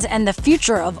vaccines and the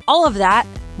future of all of that.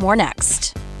 More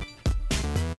next.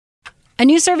 A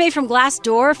new survey from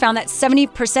Glassdoor found that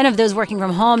 70% of those working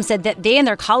from home said that they and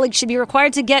their colleagues should be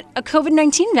required to get a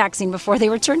COVID-19 vaccine before they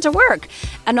return to work.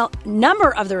 And a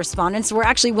number of the respondents were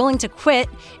actually willing to quit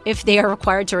if they are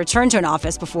required to return to an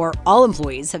office before all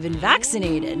employees have been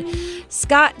vaccinated.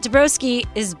 Scott Dabrowski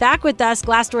is back with us,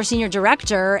 Glassdoor Senior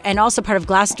Director, and also part of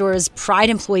Glassdoor's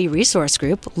Pride Employee Resource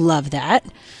Group. Love that.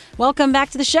 Welcome back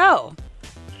to the show.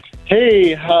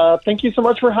 Hey, thank you so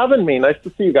much for having me. Nice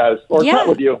to see you guys, or chat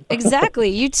with you. Exactly.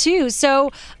 You too.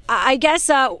 So I guess,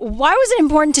 why was it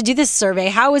important to do this survey?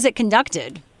 How was it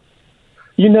conducted?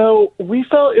 You know, we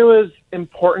felt it was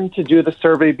important to do the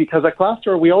survey because at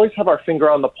Glassdoor, we always have our finger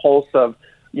on the pulse of,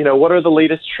 what are the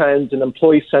latest trends in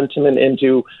employee sentiment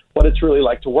into what it's really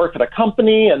like to work at a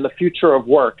company and the future of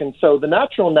work. And so the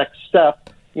natural next step,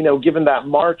 given that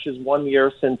March is 1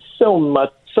 year since so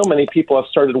many people have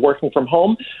started working from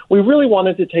home, we really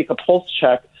wanted to take a pulse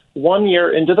check 1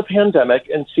 year into the pandemic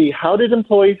and see how did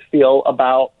employees feel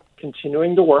about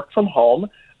continuing to work from home,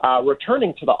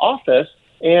 returning to the office,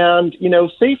 and,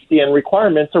 safety and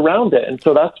requirements around it. And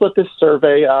so that's what this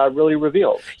survey really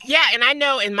reveals. Yeah, and I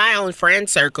know in my own friend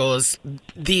circles,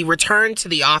 the return to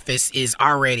the office is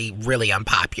already really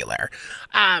unpopular.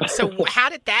 So how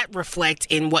did that reflect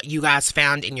in what you guys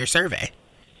found in your survey?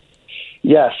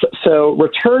 Yes. So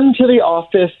return to the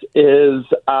office is,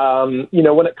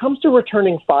 when it comes to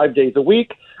returning 5 days a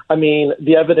week,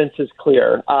 the evidence is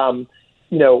clear.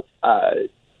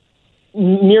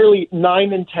 Nearly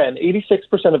 9 in 10,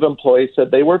 86% of employees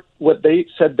said they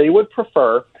would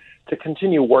prefer to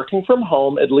continue working from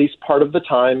home at least part of the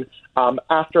time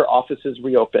after offices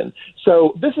reopen.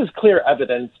 So this is clear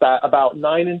evidence that about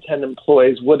 9 in 10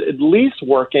 employees would at least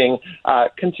would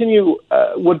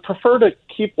prefer to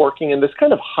keep working in this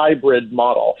kind of hybrid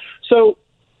model. So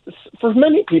for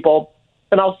many people,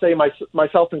 and I'll say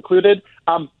myself included,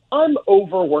 I'm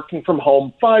over working from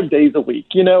home 5 days a week.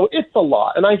 It's a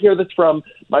lot. And I hear this from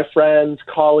my friends,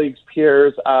 colleagues,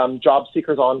 peers, job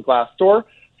seekers on Glassdoor.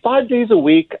 5 days a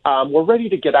week, we're ready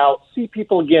to get out, see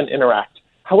people again, interact.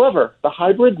 However, the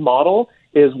hybrid model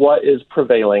is what is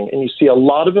prevailing. And you see a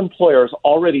lot of employers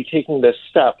already taking this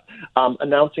step,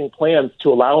 announcing plans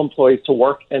to allow employees to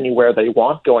work anywhere they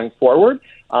want going forward,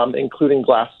 including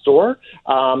Glassdoor,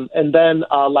 and then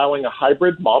allowing a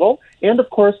hybrid model. And, of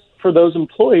course, for those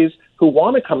employees who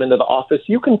want to come into the office,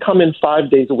 you can come in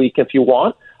 5 days a week if you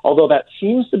want, although that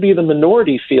seems to be the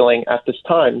minority feeling at this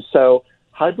time. So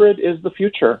hybrid is the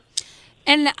future.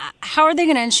 And how are they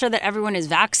going to ensure that everyone is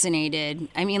vaccinated?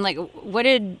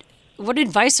 What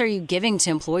advice are you giving to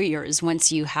employers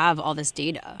once you have all this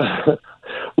data?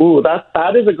 Ooh,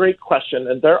 that is a great question.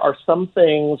 And there are some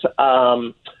things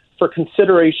for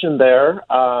consideration there.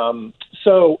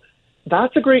 So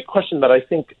that's a great question that I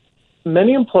think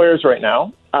many employers right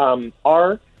now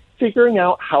are figuring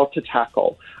out how to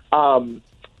tackle.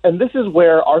 And this is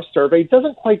where our survey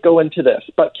doesn't quite go into this,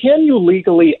 but can you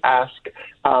legally ask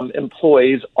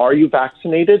employees, are you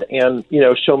vaccinated, and,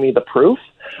 show me the proof?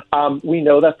 We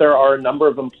know that there are a number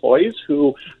of employees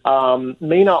who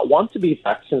may not want to be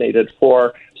vaccinated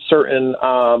for certain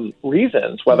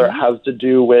reasons, whether it has to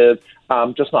do with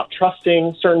just not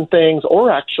trusting certain things,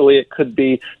 or actually it could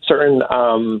be certain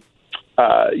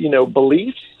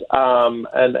beliefs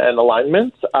and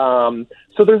alignments.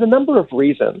 So there's a number of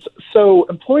reasons. So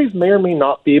employees may or may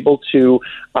not be able to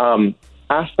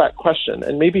ask that question.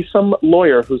 And maybe some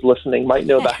lawyer who's listening might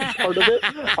know that part of it.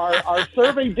 Our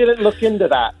survey didn't look into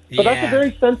that. But that's a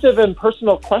very sensitive and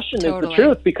personal question, is the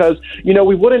truth, because,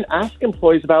 we wouldn't ask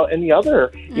employees about any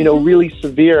other, really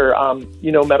severe,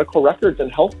 medical records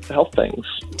and health things.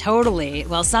 Totally.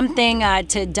 Well, something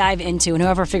to dive into, and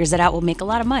whoever figures it out will make a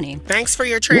lot of money. Thanks for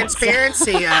your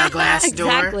transparency, Glassdoor.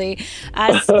 Exactly.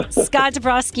 Scott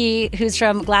Dabrowski, who's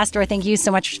from Glassdoor, thank you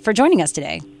so much for joining us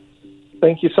today.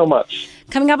 Thank you so much.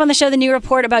 Coming up on the show, the new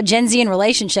report about Gen Z and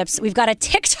relationships. We've got a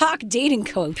TikTok dating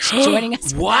coach joining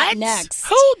us. What? Next.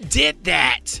 Who did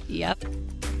that? Yep.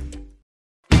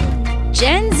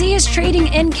 Gen Z is trading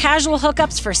in casual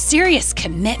hookups for serious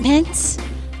commitments.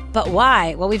 But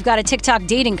why? Well, we've got a TikTok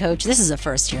dating coach. This is a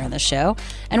first here on the show.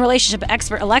 And relationship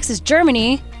expert Alexis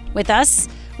Germany with us.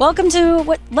 Welcome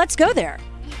to Let's Go There.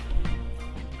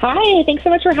 Hi, thanks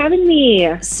so much for having me.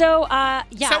 So,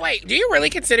 So wait, do you really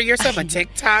consider yourself a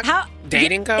TikTok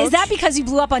dating coach? Is that because you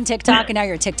blew up on TikTok and now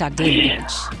you're a TikTok dating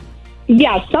coach?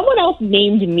 Yeah, someone else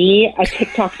named me a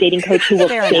TikTok dating coach who will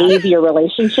save your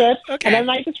relationship. Okay. And then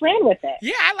I just ran with it.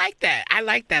 Yeah, I like that. I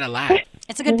like that a lot.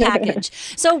 It's a good package.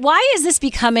 So why is this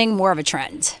becoming more of a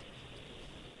trend?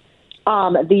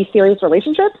 The serious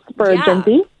relationships for Gen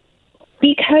Z?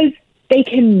 Because they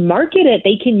can market it.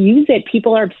 They can use it.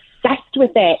 People are obsessed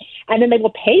with it. And then they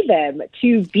will pay them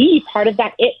to be part of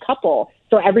that it couple.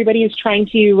 So everybody is trying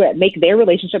to make their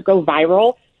relationship go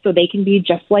viral so they can be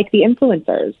just like the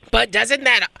influencers. But doesn't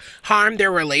that harm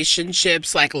their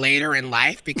relationships like later in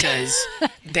life? Because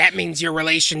that means your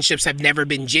relationships have never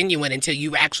been genuine until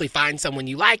you actually find someone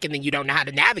you like, and then you don't know how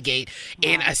to navigate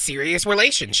in a serious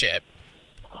relationship.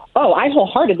 Oh, I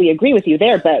wholeheartedly agree with you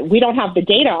there, but we don't have the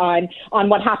data on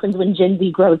what happens when Gen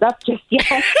Z grows up just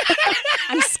yet.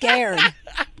 I'm scared.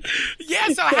 Yeah,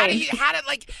 so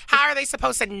how are they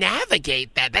supposed to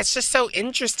navigate that? That's just so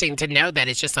interesting to know that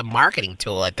it's just a marketing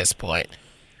tool at this point.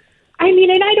 I mean,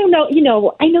 and I don't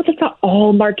know, I know that's not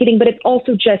all marketing, but it's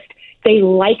also just they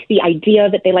like the idea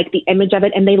of it, they like the image of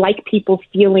it, and they like people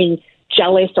feeling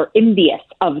jealous or envious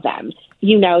of them.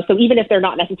 So even if they're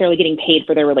not necessarily getting paid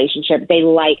for their relationship, they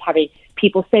like having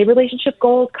people say relationship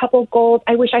goals, couple goals.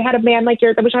 I wish I had a man like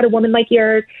yours. I wish I had a woman like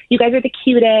yours. You guys are the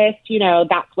cutest.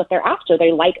 That's what they're after.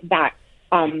 They like that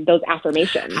those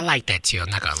affirmations. I like that too. I'm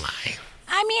not gonna lie.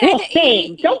 I mean, well,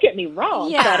 same. Don't get me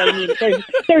wrong, Yeah. but I mean,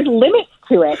 there's limits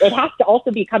to it. It has to also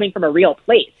be coming from a real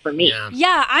place for me.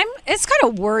 Yeah, it's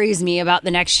kind of worries me about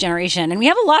the next generation. And we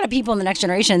have a lot of people in the next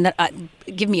generation that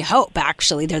give me hope,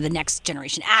 actually. They're the next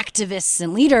generation activists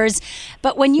and leaders.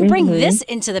 But when you bring this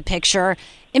into the picture,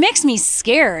 it makes me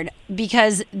scared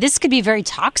because this could be very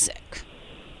toxic.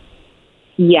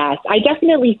 Yes, I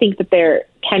definitely think that there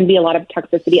can be a lot of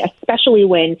toxicity, especially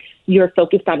when you're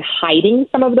focused on hiding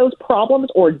some of those problems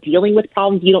or dealing with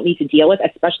problems you don't need to deal with,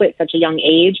 especially at such a young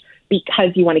age, because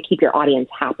you want to keep your audience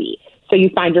happy. So you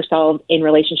find yourself in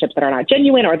relationships that are not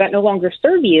genuine or that no longer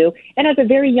serve you. And as a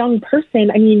very young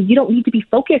person, I mean, you don't need to be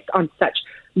focused on such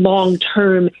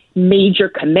long-term major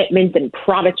commitments and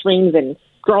promise rings and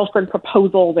girlfriend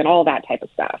proposals and all that type of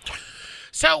stuff.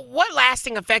 So what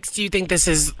lasting effects do you think this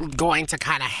is going to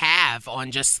kind of have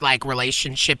on just like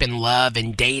relationship and love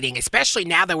and dating, especially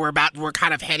now that we're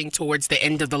kind of heading towards the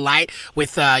end of the light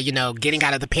with, getting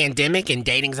out of the pandemic and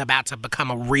dating's about to become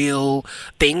a real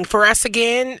thing for us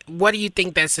again? What do you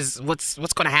think what's going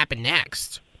to happen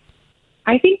next?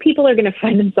 I think people are going to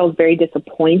find themselves very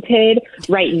disappointed.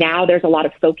 Right now, there's a lot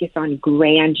of focus on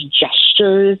grand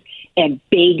gestures and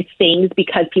big things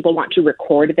because people want to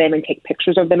record them and take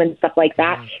pictures of them and stuff like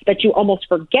that, that you almost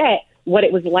forget what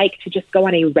it was like to just go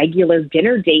on a regular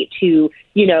dinner date to,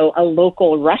 a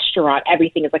local restaurant.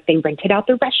 Everything is like they rented out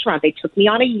the restaurant. They took me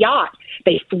on a yacht.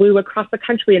 They flew across the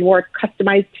country and wore a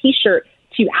customized T-shirt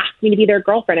to ask me to be their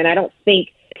girlfriend. And I don't think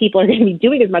people are going to be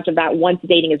doing as much of that once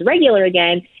dating is regular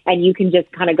again, and you can just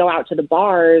kind of go out to the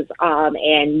bars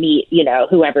and meet,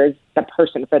 whoever's the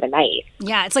person for the night.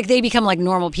 Yeah, it's like they become like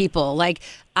normal people. Like,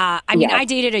 I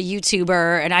dated a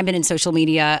YouTuber, and I've been in social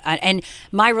media, and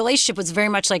my relationship was very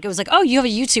much like, it was like, oh, you have a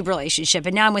YouTube relationship,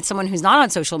 and now I'm with someone who's not on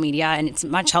social media, and it's a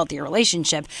much healthier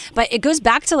relationship. But it goes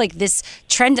back to like this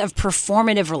trend of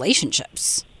performative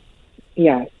relationships.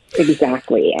 Yeah.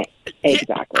 Exactly.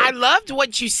 I loved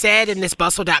what you said in this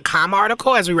Bustle.com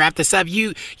article as we wrap this up.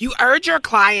 You urge your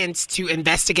clients to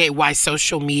investigate why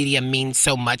social media means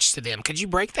so much to them. Could you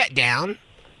break that down?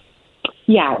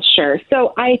 Yeah, sure.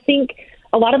 So I think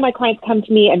a lot of my clients come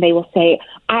to me and they will say,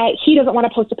 he doesn't want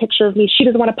to post a picture of me. She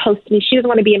doesn't want to post me. She doesn't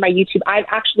want to be in my YouTube. I've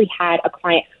actually had a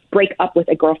client break up with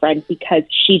a girlfriend because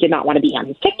she did not want to be on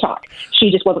his TikTok.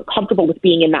 She just wasn't comfortable with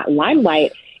being in that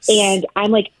limelight. And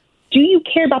I'm like, do you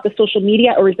care about the social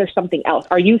media, or is there something else?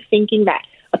 Are you thinking that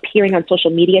appearing on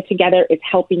social media together is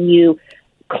helping you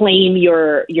claim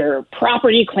your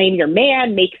property, claim your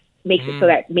man, makes it so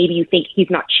that maybe you think he's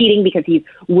not cheating because he's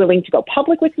willing to go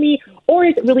public with me? Or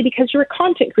is it really because you're a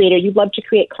content creator, you love to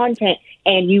create content,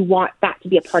 and you want that to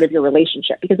be a part of your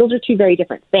relationship? Because those are two very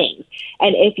different things.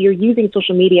 And if you're using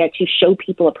social media to show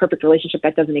people a perfect relationship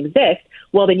that doesn't exist,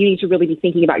 well, then you need to really be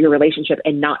thinking about your relationship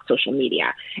and not social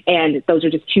media. And those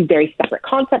are just two very separate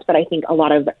concepts that I think a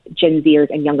lot of Gen Zers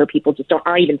and younger people just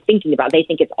aren't even thinking about. They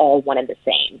think it's all one and the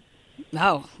same.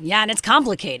 Oh, yeah, and it's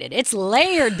complicated. It's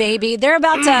layered, baby. They're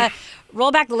about to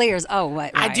roll back the layers. Oh,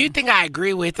 what? I do think I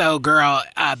agree with girl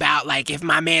about like if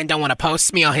my man don't want to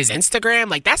post me on his Instagram,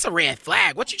 like that's a red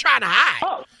flag. What you trying to hide?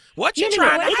 Oh, what you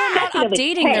trying to hide? Not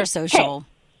updating their social.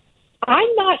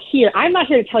 I'm not here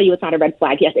to tell you it's not a red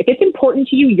flag. Yes, if it's important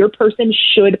to you, your person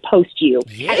should post you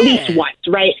at least once,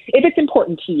 right? If it's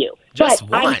important to you. Just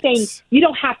but once. I'm saying you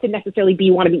don't have to necessarily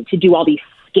be wanting to do all these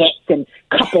skits and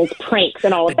couples pranks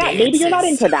and all of that. Maybe you're not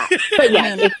into that. But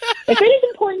yeah, if it is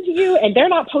important to you and they're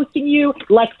not posting you,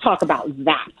 let's talk about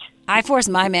that. I force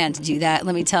my man to do that.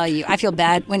 Let me tell you, I feel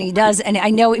bad when he does, and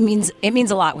I know it means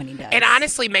a lot when he does. It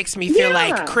honestly makes me feel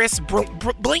like, Chris,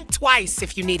 blink twice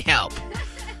if you need help.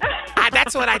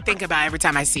 That's what I think about every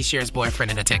time I see Cher's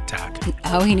boyfriend in a TikTok.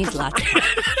 Oh, he needs lots.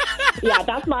 Yeah,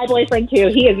 that's my boyfriend too.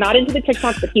 He is not into the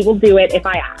TikTok, but he will do it if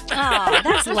I ask. Oh,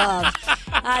 that's love.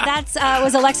 That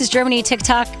was Alexis Germany,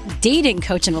 TikTok dating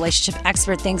coach and relationship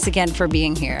expert. Thanks again for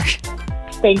being here.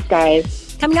 Thanks,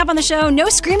 guys. Coming up on the show, no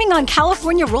screaming on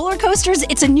California roller coasters.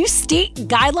 It's a new state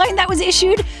guideline that was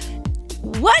issued.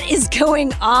 What is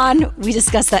going on? We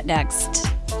discuss that next.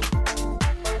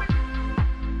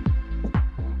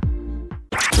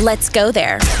 Let's go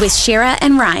there with Shira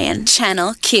and Ryan,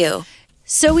 Channel Q.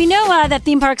 So we know that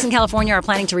theme parks in California are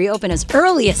planning to reopen as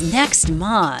early as next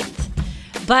month.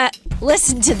 But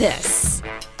listen to this.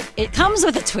 It comes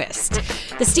with a twist.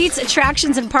 The state's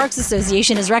Attractions and Parks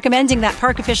Association is recommending that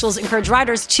park officials encourage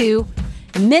riders to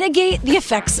mitigate the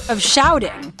effects of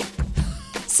shouting.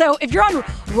 So if you're on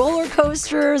roller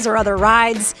coasters or other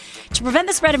rides, to prevent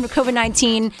the spread of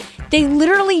COVID-19, they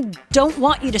literally don't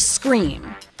want you to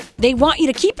scream. They want you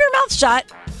to keep your mouth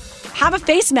shut, have a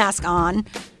face mask on,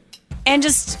 and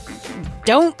just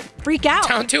don't freak out.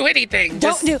 Don't do anything.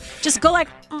 Just go like.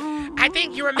 I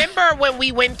think you remember when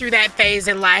we went through that phase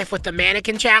in life with the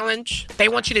mannequin challenge? They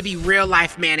want you to be real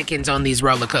life mannequins on these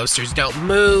roller coasters. Don't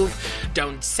move,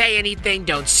 don't say anything,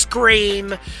 don't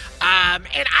scream. And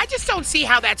I just don't see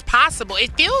how that's possible.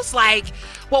 It feels like,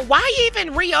 well, why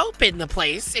even reopen the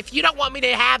place if you don't want me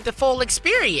to have the full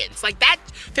experience? Like, that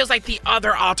feels like the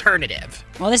other alternative.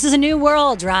 Well, this is a new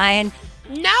world, Ryan.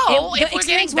 No, if we're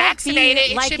getting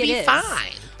vaccinated, it should be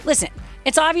fine. Listen,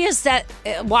 it's obvious that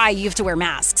why you have to wear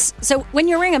masks. So when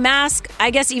you're wearing a mask, I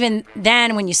guess even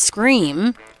then when you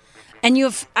scream, and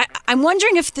I'm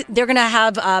wondering if they're going to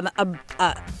have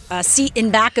a seat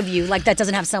in back of you, like that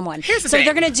doesn't have someone. Here's the thing.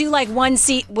 They're going to do like one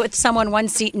seat with someone, one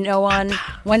seat no one,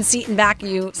 one seat in back of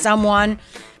you, someone.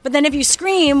 But then if you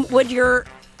scream, would your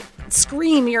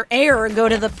air go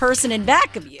to the person in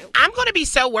back of you? I'm going to be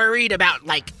so worried about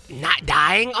like not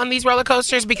dying on these roller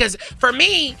coasters because for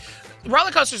me,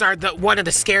 roller coasters are one of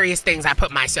the scariest things I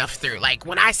put myself through. Like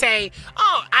when I say,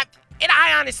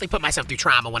 I honestly put myself through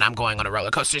trauma when I'm going on a roller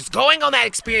coaster. It's going on that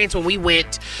experience when we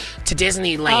went to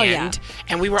Disneyland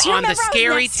and we were on the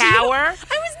scary tower. I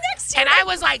was next to you. And I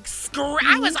was like,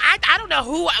 I don't know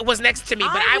who was next to me,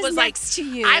 but I was like, next to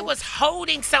you. I was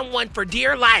holding someone for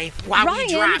dear life while we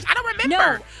drive. I don't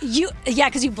remember. No,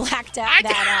 because you blacked that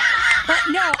out. But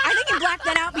no, I think you blacked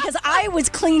that out because I was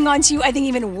clinging on to you, I think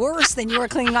even worse than you were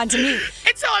clinging on to me.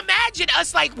 And so imagine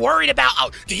us like worried about,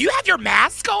 do you have your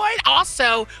mask on?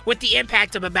 Also, with the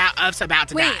impact of us about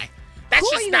to die. That's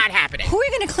just not happening. Who are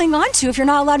you going to cling on to if you're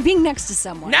not allowed being next to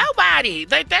someone? Nobody.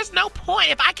 Like, there's no point.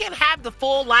 If I can't have the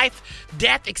full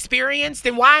life-death experience,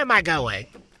 then why am I going?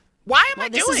 Why am I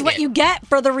doing it? This is what you get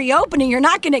for the reopening. You're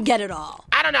not going to get it all.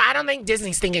 I don't know. I don't think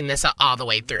Disney's thinking this all the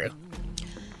way through.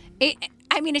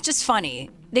 It's just funny.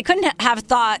 They couldn't have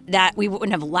thought that we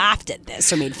wouldn't have laughed at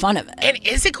this or made fun of it. And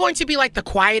is it going to be like the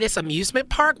quietest amusement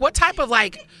park? What type of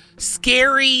like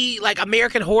scary like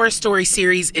American Horror Story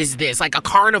series is this? Like a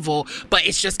carnival, but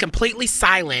it's just completely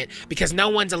silent because no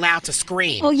one's allowed to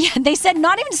scream. Well, yeah, they said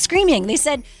not even screaming. They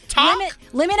said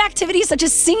limit activities such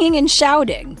as singing and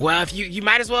shouting. Well, if you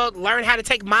might as well learn how to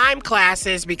take mime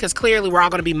classes because clearly we're all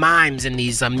going to be mimes in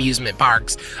these amusement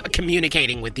parks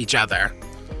communicating with each other.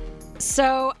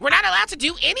 So we're not allowed to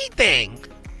do anything.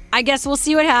 I guess we'll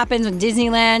see what happens when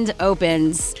Disneyland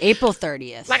opens April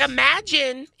 30th. Like,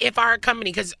 imagine if our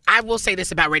company, because I will say this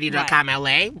about Radio.com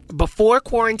LA, before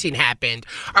quarantine happened,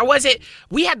 or was it,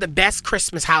 we had the best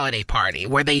Christmas holiday party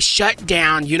where they shut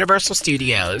down Universal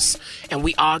Studios and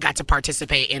we all got to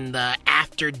participate in the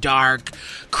after dark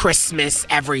Christmas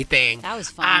everything. That was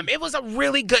fun. It was a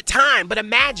really good time, but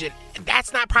imagine,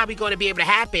 that's not probably going to be able to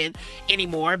happen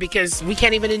anymore because we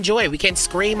can't even enjoy it. We can't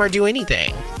scream or do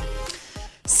anything.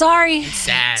 Sorry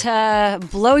to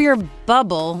blow your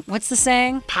bubble. What's the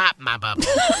saying? Pop my bubble.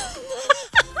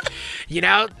 You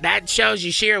know, that shows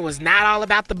you Shira was not all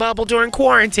about the bubble during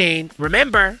quarantine.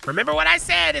 Remember what I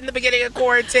said in the beginning of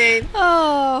quarantine. Oh,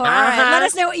 all right. Let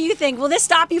us know what you think. Will this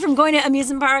stop you from going to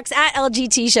amusement parks? At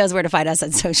LGT shows where to find us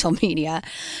on social media.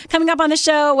 Coming up on the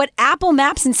show, what Apple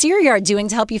Maps and Siri are doing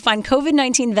to help you find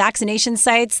COVID-19 vaccination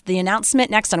sites. The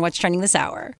announcement next on What's Trending this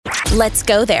hour. Let's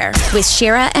go there with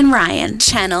Shira and Ryan,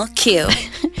 Channel Q.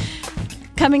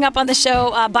 Coming up on the show,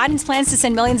 Biden's plans to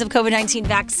send millions of COVID-19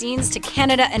 vaccines to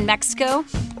Canada and Mexico,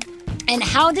 and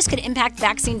how this could impact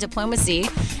vaccine diplomacy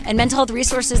and mental health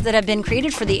resources that have been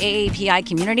created for the AAPI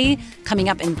community, coming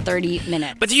up in 30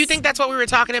 minutes. But do you think that's what we were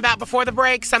talking about before the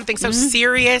break? Something so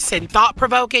serious and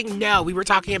thought-provoking? No, we were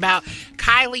talking about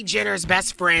Kylie Jenner's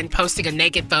best friend posting a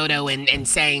naked photo and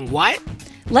saying what?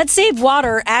 Let's save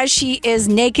water as she is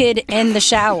naked in the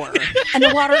shower and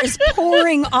the water is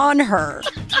pouring on her.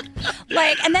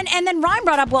 And then Ryan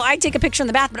brought up, well, I take a picture in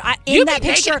the bath, but in that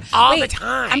picture all the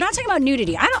time. I'm not talking about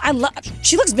nudity.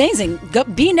 She looks amazing. Go,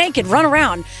 be naked, run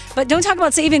around, but don't talk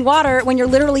about saving water when you're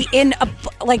literally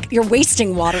you're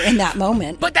wasting water in that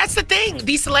moment. But that's the thing.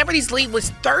 These celebrities lead with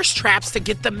thirst traps to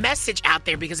get the message out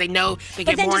there because they know they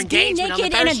get more engagement on the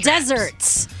thirst traps. But then just be naked in a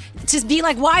desert. Just be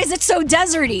like, why is it so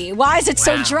deserty? Why is it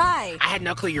so dry? I had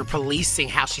no clue you're policing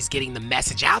how she's getting the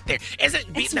message out there.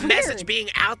 Isn't the message being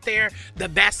out there the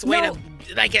best way to,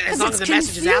 as long as the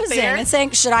message is out there? And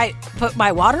saying, should I put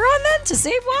my water on then to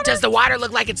save water? Does the water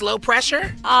look like it's low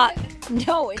pressure?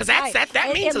 No, because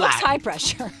that means it a lot. It looks high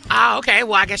pressure. Oh, okay.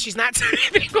 Well, I guess she's not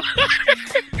saving water.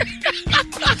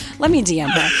 Let me DM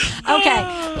her.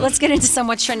 Okay, let's get into some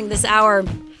What's Trending this hour.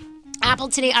 Apple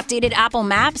today updated Apple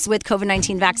Maps with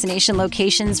COVID-19 vaccination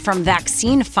locations from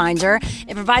Vaccine Finder.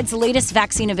 It provides the latest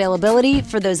vaccine availability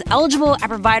for those eligible at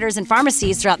providers and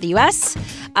pharmacies throughout the U.S.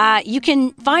 You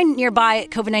can find nearby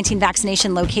COVID-19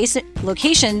 vaccination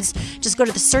locations. Just go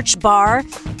to the search bar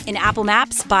in Apple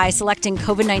Maps by selecting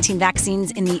COVID-19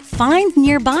 vaccines in the Find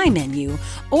Nearby menu,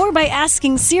 or by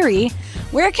asking Siri,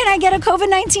 where can I get a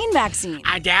COVID-19 vaccine?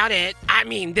 I doubt it. I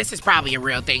mean, this is probably a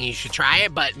real thing. You should try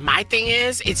it. But my thing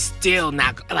is, it's still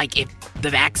not, like, if the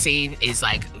vaccine is,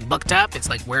 like, booked up, it's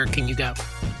like, where can you go?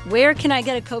 Where can I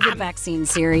get a COVID vaccine,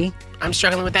 Siri? I'm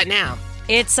struggling with that now.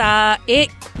 It's,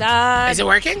 Is it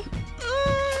working?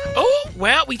 Oh,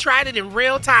 well, we tried it in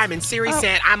real time, and Siri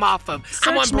said, I'm on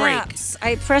break. Maps.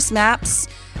 I pressed maps.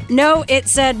 No, it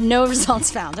said no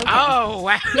results found. Okay. Oh,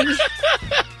 wow.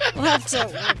 We'll have to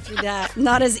work through that.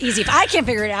 Not as easy. If I can't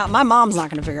figure it out, my mom's not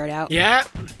going to figure it out. Yeah.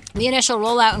 The initial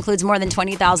rollout includes more than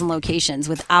 20,000 locations,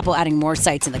 with Apple adding more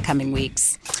sites in the coming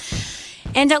weeks.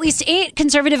 And at least 8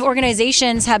 conservative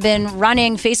organizations have been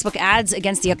running Facebook ads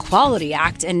against the Equality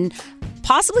Act and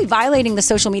possibly violating the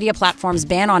social media platform's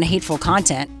ban on hateful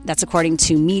content. That's according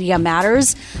to Media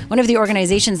Matters. One of the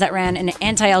organizations that ran an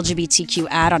anti-LGBTQ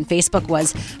ad on Facebook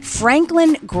was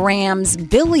Franklin Graham's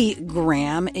Billy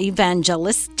Graham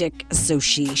Evangelistic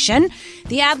Association.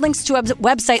 The ad links to a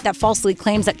website that falsely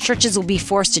claims that churches will be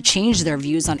forced to change their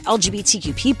views on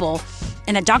LGBTQ people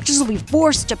and that doctors will be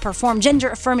forced to perform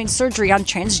gender-affirming surgery on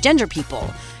transgender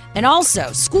people. And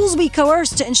also, schools will be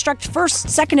coerced to instruct first,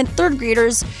 second, and third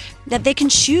graders that they can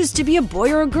choose to be a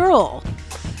boy or a girl.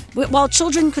 While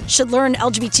children should learn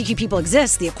LGBTQ people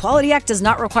exist, the Equality Act does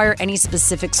not require any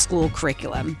specific school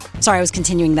curriculum. Sorry, I was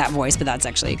continuing that voice, but that's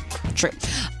actually true.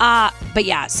 But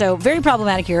yeah, so very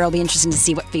problematic here. It'll be interesting to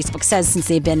see what Facebook says, since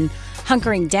they've been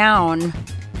hunkering down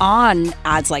on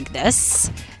ads like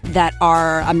this that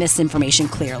are a misinformation,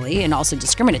 clearly, and also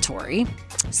discriminatory.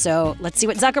 So let's see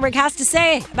what Zuckerberg has to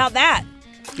say about that.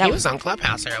 He was on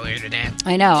Clubhouse earlier today.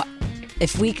 I know.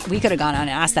 If we could have gone on and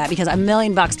asked that, because $1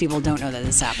 million people don't know that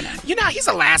this is happening. You know, he's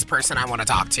the last person I want to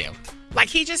talk to. Like,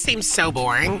 he just seems so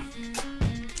boring.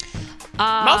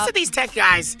 Most of these tech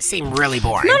guys seem really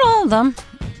boring. Not all of them.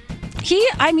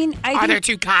 I think they're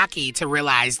too cocky to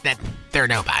realize that they're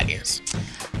nobodies.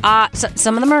 So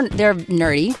some of them they're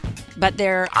nerdy, but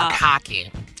they're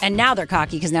cocky. And now they're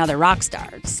cocky because now they're rock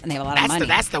stars and they have a lot of money.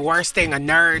 That's the worst thing, a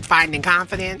nerd finding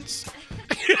confidence.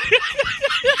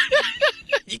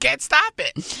 You can't stop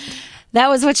it. That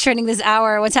was what's trending this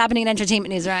hour. What's happening in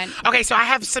entertainment news, Ryan? Okay, so I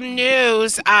have some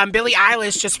news. Billie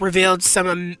Eilish just revealed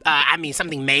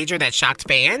something major that shocked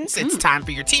fans. It's time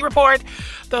for your Tea Report.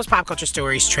 Those pop culture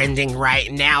stories trending right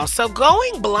now. So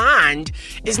going blonde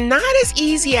is not as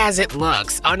easy as it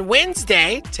looks. On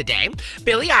Wednesday, today,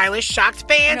 Billie Eilish shocked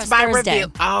fans by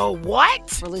revealing... Oh,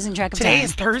 what? We're losing track of Today time.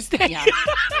 is Thursday? Yeah.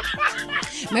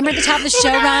 Remember at the top of the show,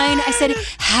 Ryan? I said,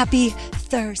 happy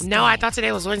Thursday. No, I thought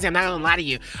today was Wednesday. I'm not going to lie to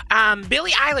you.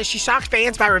 Billie Eilish, she shocked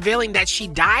fans by revealing that she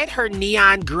dyed her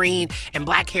neon green and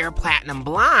black hair platinum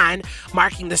blonde,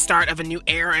 marking the start of a new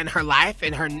era in her life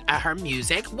and her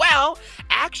music. Well,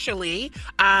 actually,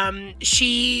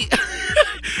 she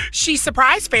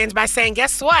surprised fans by saying,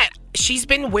 guess what? She's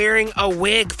been wearing a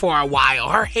wig for a while.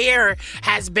 Her hair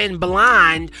has been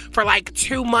blonde for like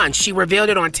 2 months. She revealed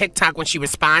it on TikTok when she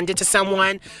responded to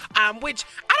someone, which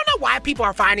I don't know why people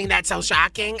are finding that so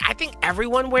shocking. I think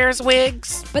everyone wears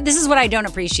wigs. But this is what I don't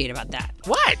appreciate about that.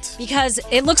 What? Because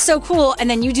it looks so cool, and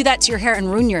then you do that to your hair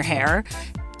and ruin your hair.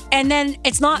 And then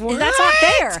it's not, what? That's not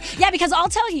fair. Yeah, because I'll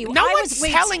tell you. No one's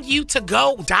telling you to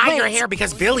go dye your hair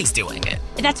because Billie's doing it.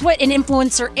 That's what an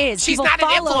influencer is. She's people not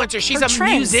an influencer. She's a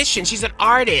musician. She's an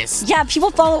artist. Yeah,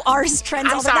 people follow artist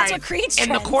trends. I'm sorry. That's what creates trends.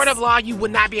 In the court of law, you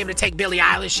would not be able to take Billie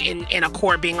Eilish in a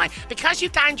court being like, because you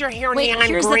dyed your hair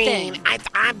neon green,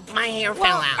 my hair fell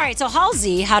out. All right, so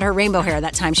Halsey had her rainbow hair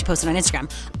that time she posted on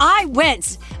Instagram.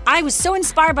 I was so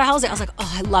inspired by Halsey. I was like,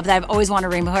 oh, I love that. I've always wanted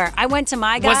rainbow hair. I went to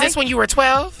my guy. Was this when you were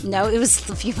 12? No, it was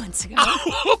a few months ago.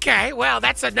 Oh, okay. Well,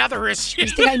 that's another issue. You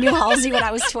think I knew Halsey when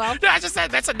I was 12? No, I just said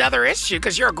that's another issue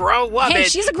because you're a grown woman. Hey,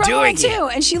 she's a grown woman too,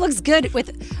 and she looks good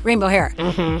with rainbow hair.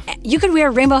 Mm-hmm. You could wear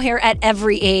rainbow hair at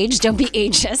every age. Don't be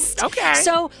ageist. Okay.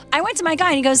 So I went to my guy,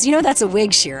 and he goes, "You know that's a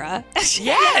wig, Shira."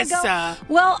 Yes.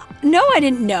 Well, no, I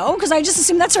didn't know because I just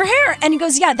assumed that's her hair. And he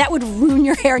goes, "Yeah, that would ruin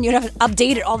your hair, and you'd have to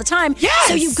update it all the time." Yes.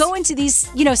 So you go into these,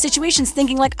 situations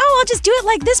thinking like, "Oh, I'll just do it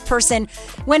like this person,"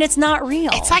 when it's not real.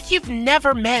 It's like you've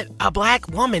never met a black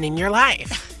woman in your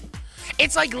life.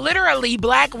 It's like literally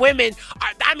black women.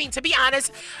 To be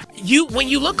honest, when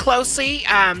you look closely,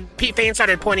 fans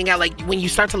started pointing out like when you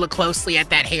start to look closely at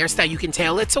that hairstyle, you can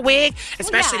tell it's a wig.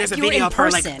 Especially there's a video of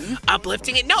her like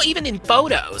uplifting it. No, even in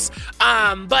photos.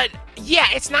 But yeah,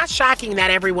 it's not shocking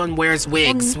that everyone wears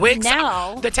wigs. Wigs.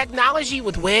 Now the technology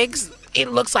with wigs. it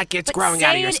looks like it's growing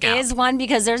out of your scalp. It is one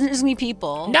because there's going to be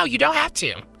people. No, you don't have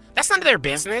to. That's none of their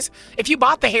business. If you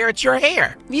bought the hair, it's your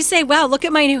hair. You say, wow, look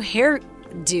at my new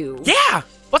hairdo. Yeah.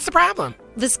 What's the problem?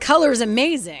 This color is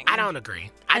amazing. I don't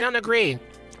agree. I don't agree.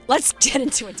 Let's get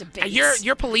into a debate.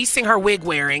 You're policing her wig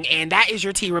wearing, and that is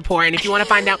your Tea Report. And if you want to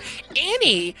find out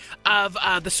any of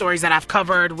the stories that I've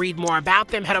covered, read more about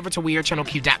them, head over to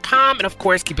WeAreChannelQ.com. And, of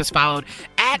course, keep us followed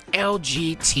at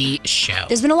LGT Show.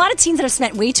 There's been a lot of teens that have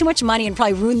spent way too much money and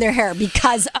probably ruined their hair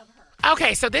because of her.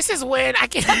 Okay, so this is when I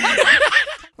can...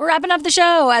 We're wrapping up the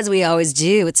show, as we always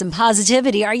do, with some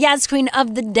positivity. Our Yes Queen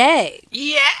of the day.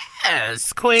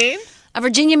 Yes, Queen. A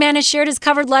Virginia man has shared his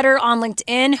covered letter on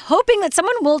LinkedIn, hoping that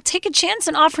someone will take a chance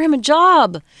and offer him a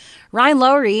job. Ryan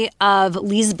Lowry of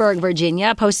Leesburg,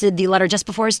 Virginia, posted the letter just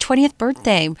before his 20th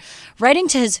birthday, writing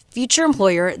to his future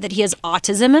employer that he has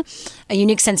autism, a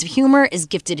unique sense of humor, is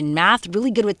gifted in math,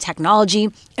 really good with technology,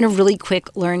 and a really quick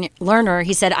learner.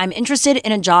 He said, I'm interested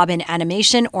in a job in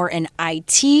animation or in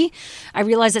IT. I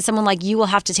realize that someone like you will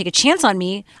have to take a chance on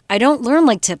me. I don't learn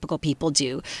like typical people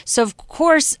do. So, of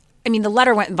course, I mean, the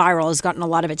letter went viral, has gotten a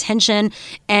lot of attention,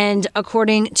 and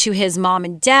according to his mom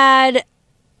and dad,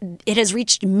 it has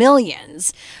reached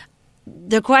millions.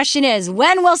 The question is,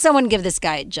 when will someone give this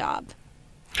guy a job?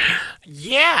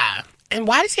 Yeah. And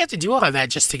why does he have to do all of that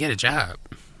just to get a job?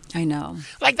 I know.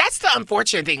 Like, that's the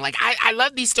unfortunate thing. Like, I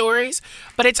love these stories,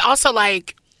 but it's also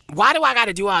like, why do I got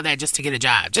to do all that just to get a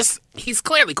job? He's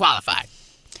clearly qualified.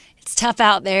 It's tough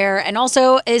out there. And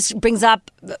also, it brings up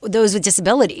those with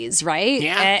disabilities, right?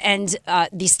 Yeah. And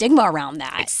the stigma around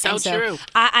that. It's so true.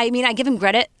 I mean, I give him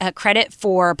credit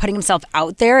for putting himself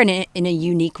out there in a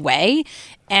unique way.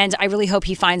 And I really hope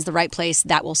he finds the right place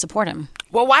that will support him.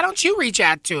 Well, why don't you reach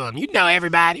out to him? You know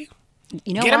everybody.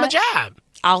 You know Get him a job.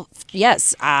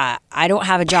 I don't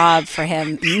have a job for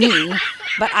him,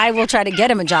 but I will try to get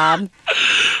him a job.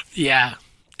 Yeah.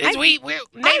 I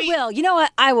will. You know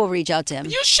what? I will reach out to him.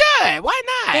 You should. Why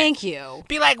not? Thank you.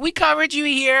 Be like, we covered you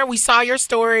here. We saw your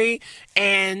story.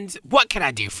 And what can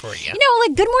I do for you? You know,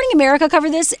 like Good Morning America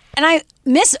covered this. And I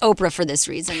miss Oprah for this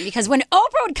reason. Because when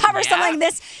Oprah would cover something like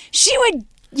this, she would,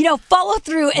 follow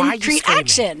through and create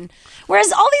action.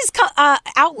 Whereas all these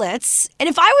outlets, and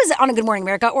if I was on a Good Morning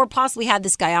America or possibly had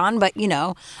this guy on, but,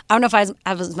 I don't know if I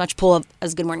have as much pull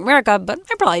as Good Morning America, but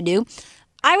I probably do.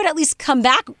 I would at least come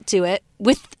back to it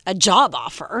with a job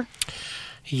offer.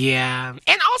 Yeah.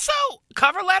 And also,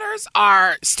 cover letters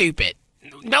are stupid.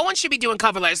 No one should be doing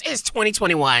cover letters. It's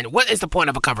 2021. What is the point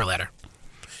of a cover letter?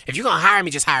 If you're going to hire me,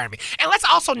 just hire me. And let's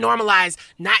also normalize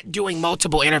not doing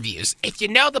multiple interviews. If you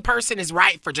know the person is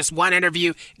right for just one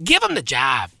interview, give them the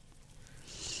job.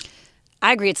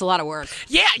 I agree. It's a lot of work.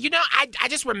 Yeah. I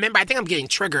just remember, I think I'm getting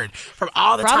triggered from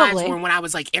all the times when I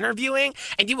was interviewing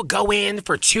and you would go in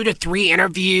for 2 to 3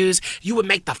 interviews. You would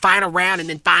make the final round and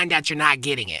then find out you're not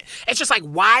getting it. It's just like,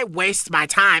 why waste my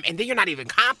time? And then you're not even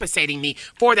compensating me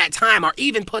for that time or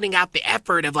even putting out the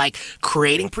effort of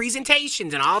creating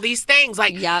presentations and all these things.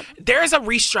 There's a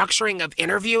restructuring of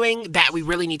interviewing that we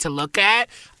really need to look at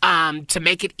to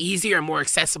make it easier and more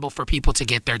accessible for people to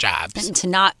get their jobs. And to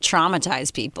not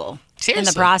traumatize people. Seriously.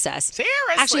 In the process.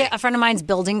 Seriously. Actually, a friend of mine's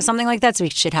building something like that, so we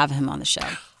should have him on the show.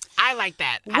 I like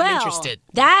that. I'm interested.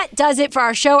 That does it for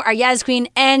our show, our Yaz Queen,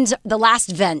 and the last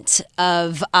vent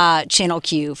of Channel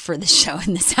Q for the show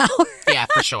in this hour. Yeah,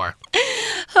 for sure.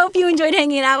 Hope you enjoyed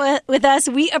hanging out with us.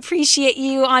 We appreciate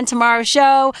you on tomorrow's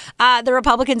show. The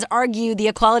Republicans argue the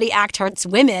Equality Act hurts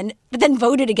women, but then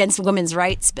voted against women's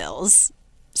rights bills.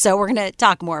 So we're going to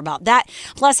talk more about that.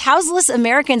 Plus, houseless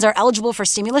Americans are eligible for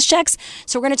stimulus checks.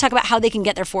 So we're going to talk about how they can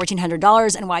get their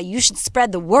 $1,400 and why you should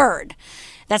spread the word.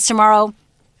 That's tomorrow,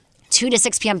 2 to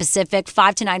 6 p.m. Pacific,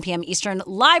 5 to 9 p.m. Eastern,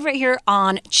 live right here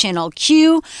on Channel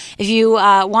Q. If you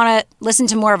want to listen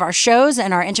to more of our shows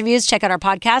and our interviews, check out our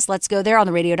podcast. Let's Go There on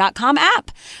the radio.com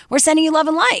app. We're sending you love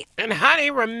and light. And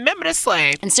honey, remember to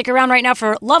slay. And stick around right now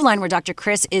for Loveline, where Dr.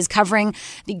 Chris is covering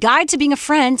the guide to being a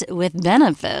friend with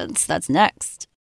benefits. That's next.